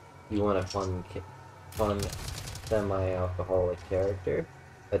a fun semi-alcoholic character?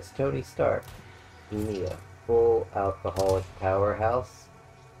 That's Tony Stark. You need a full alcoholic powerhouse?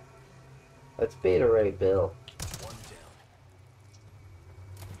 That's Beta Ray Bill. One down.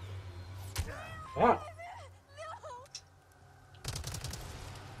 Yeah.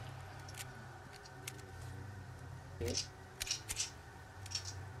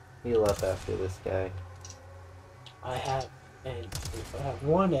 Heal up after this guy. I have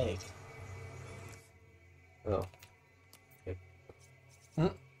one egg. Oh. Okay. Hmm.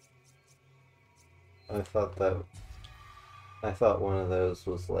 I thought one of those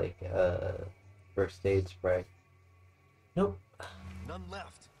was like first aid spray. Nope. None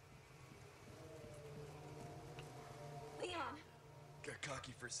left. Leon. Got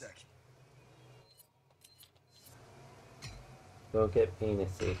cocky for a sec. Don't get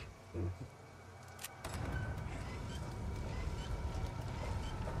penisy. Right.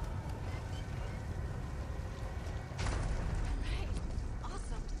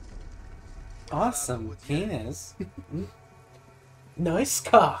 Awesome. Awesome penis. Nice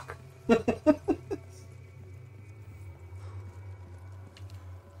cock.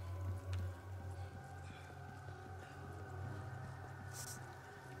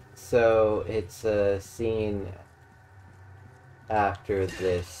 So it's a scene after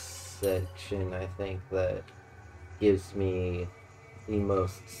this section, I think, that gives me the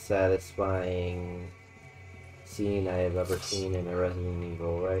most satisfying scene I have ever seen in a Resident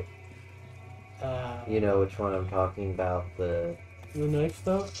Evil, right? You know which one I'm talking about, the knife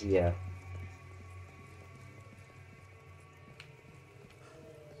though? yeah.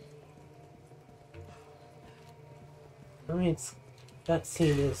 I mean, that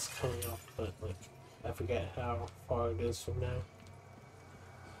scene is coming up, but like, I forget how far it is from now.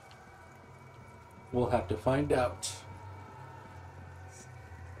 We'll have to find out.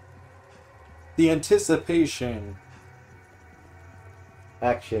 The anticipation.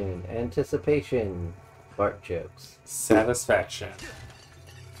 Action, anticipation, fart jokes. Satisfaction.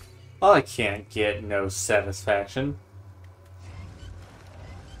 I can't get no satisfaction.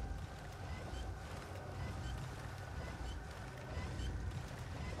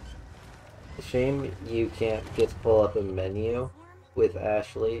 Shame you can't just pull up a menu with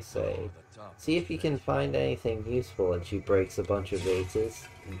Ashley, say, see if you can find anything useful, and she breaks a bunch of vases.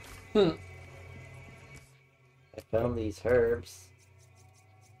 I found these herbs.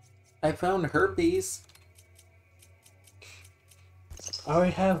 I found herpes. I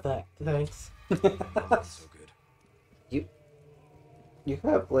already have that, thanks. So good. You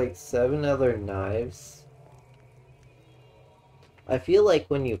have like 7 other knives. I feel like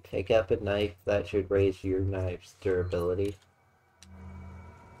when you pick up a knife, that should raise your knife's durability.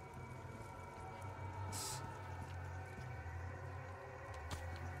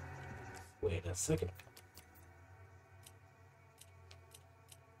 Wait a second.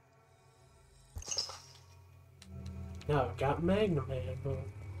 Now I've got Magnum ammo.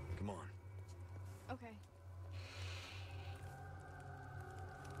 Come on. Okay.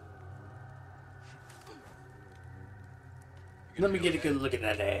 Let me get a good look at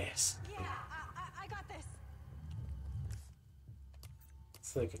that ass. Yeah, I got this.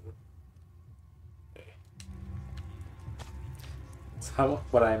 Second. It's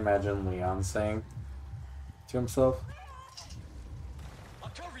what I imagine Leon saying to himself. I'll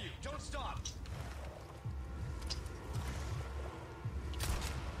cover you. Don't stop.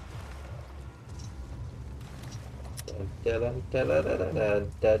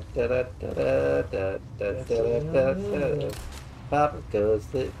 Papa goes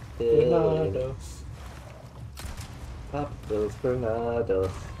the Granados. Papa goes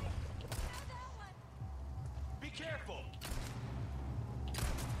Granados. Be careful.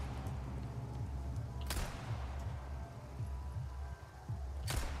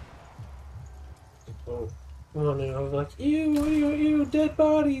 Oh, no, I was like, ew, dead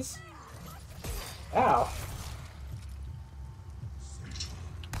bodies. Ow.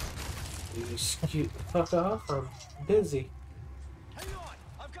 You scoot the fuck off, I'm busy. Hang on.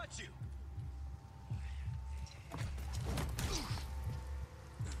 I've got you.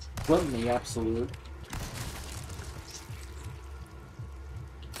 What in the absolute?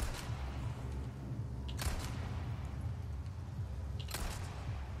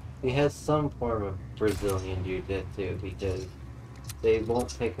 He has some form of Brazilian jiu-jitsu because they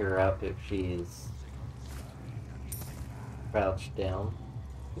won't pick her up if she's crouched down.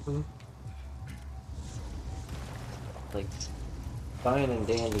 Mm-hmm. Like, fine and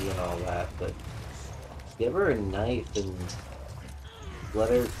dandy and all that, but give her a knife and let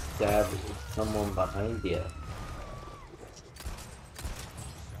her stab someone behind you.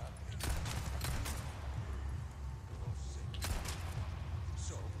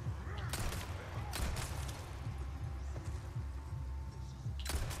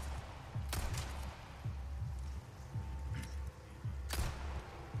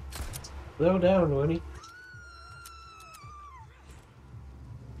 Slow down, Winnie.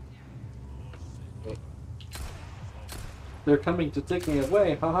 They're coming to take me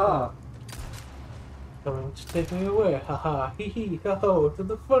away, haha. Coming to take me away, haha, hee hee, ho ho, to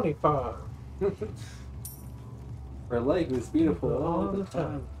the funny farm. Her leg was beautiful all the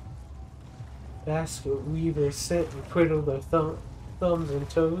time. Basket weavers sit and twiddle their thumbs and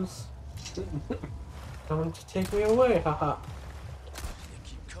toes. Coming to take me away, haha. They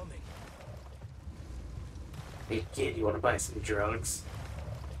keep coming. Hey kid, you wanna buy some drugs?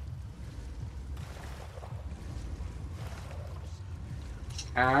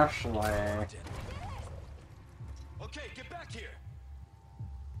 Ashley. Okay, get back here.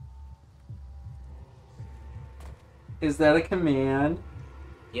 Is that a command?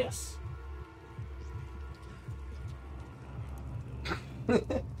 Yes.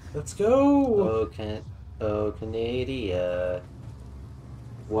 Let's go! Oh, Canada.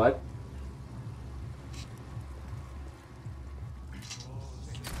 What?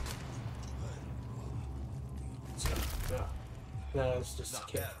 No, it's just a Not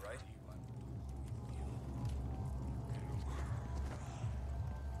kid. bad, right?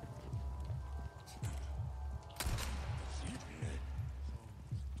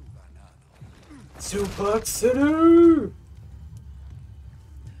 Suplex City!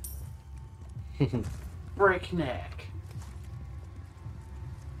 Breakneck.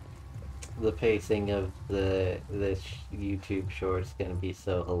 The pacing of this YouTube short is gonna be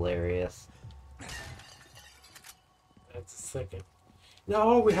so hilarious. That's a second. Now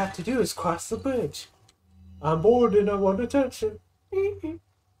all we have to do is cross the bridge. I'm bored and I want attention. Okay.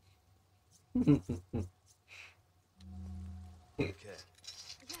 Yeah,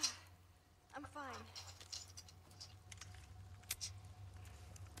 I'm fine.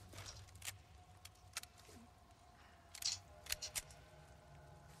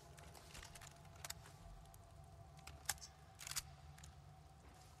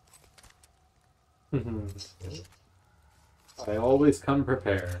 I always come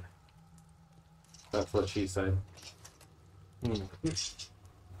prepared. That's what she said.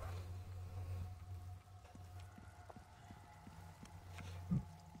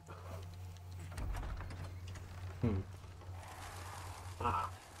 Ah.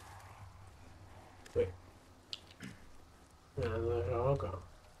 Wait. Now they're all gone.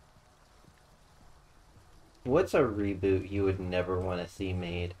 What's a reboot you would never want to see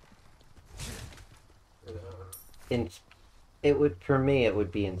made? It would, for me, it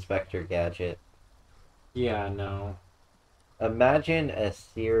would be Inspector Gadget. Yeah, no. Imagine a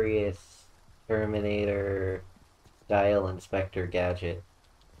serious Terminator style Inspector Gadget.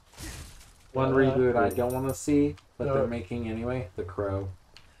 One reboot I don't want to see, but No. they're making anyway, The Crow.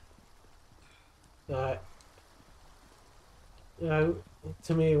 Yeah,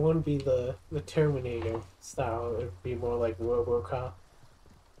 to me, it wouldn't be the Terminator style. It would be more like RoboCop.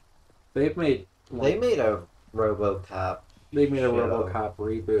 They've made They made a RoboCop, they made a show. RoboCop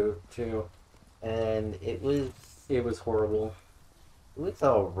reboot too. and it was horrible.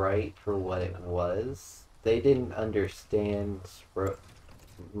 alright for what it was. They didn't understand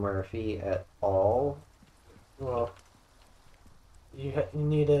Murphy at all. Well, you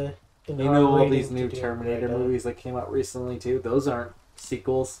need a. You know all these new Terminator movies that came out recently too? Those aren't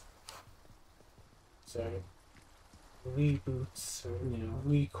sequels. Sorry. Reboots or Yeah.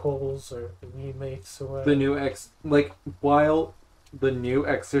 recalls or remakes or whatever. The new while the new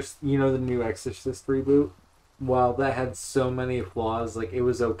Exorcist, the new Exorcist reboot, while that had so many flaws, like it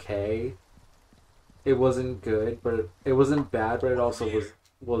was okay. It wasn't good, but it wasn't bad, but it also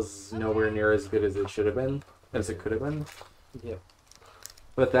was nowhere near as good as it should have been, as it could have been. Yep.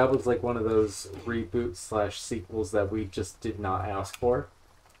 But that was like one of those reboots / sequels that we just did not ask for.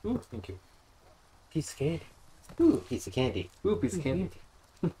 Ooh, thank you. Piece of candy. Ooh, piece of candy. Ooh, piece of candy.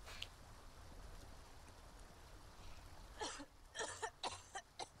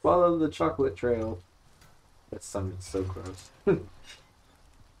 Follow the chocolate trail. That sounded so gross.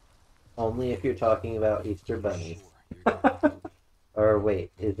 Only if you're talking about Easter bunnies. Or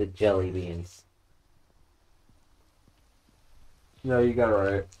wait, is it jelly beans? No, you got it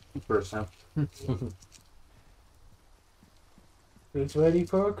right. First time. It's ready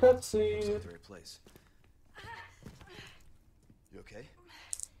for a cutscene. The right place. You okay?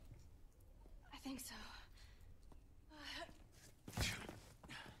 I think so.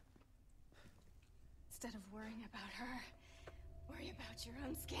 Instead of worrying about her, worry about your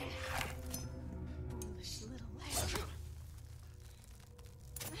own skin. Foolish little lamb.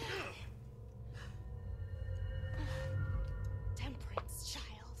 Temperance,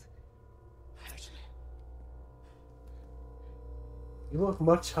 child. Ashley. You look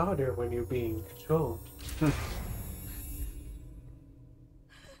much harder when you're being controlled.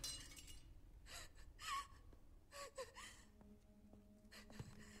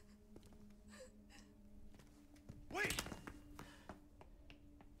 Wait!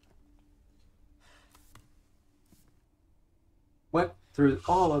 Went through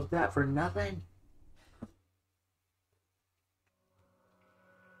all of that for nothing?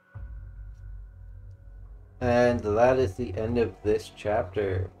 And that is the end of this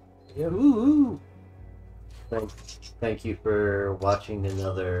chapter. Yep. Ooh. Thank you for watching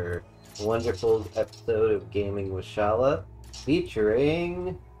another wonderful episode of Gaming with Shala,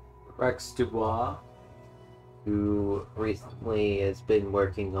 featuring Rex Dubois. who recently has been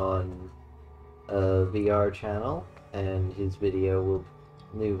working on a VR channel, and his new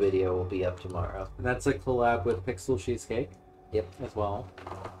video will be up tomorrow. And that's a collab with Pixel Cheesecake. Yep. As well.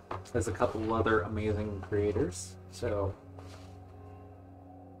 There's a couple other amazing creators. So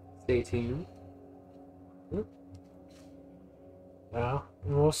stay tuned. Well,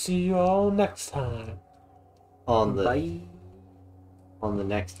 we'll see you all next time. On the Bye. on the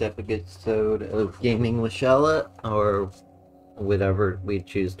next episode of Gaming with Shala, or whatever we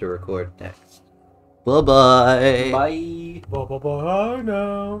choose to record next. Bye-bye. Bye. Bye bye bye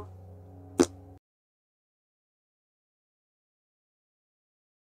now.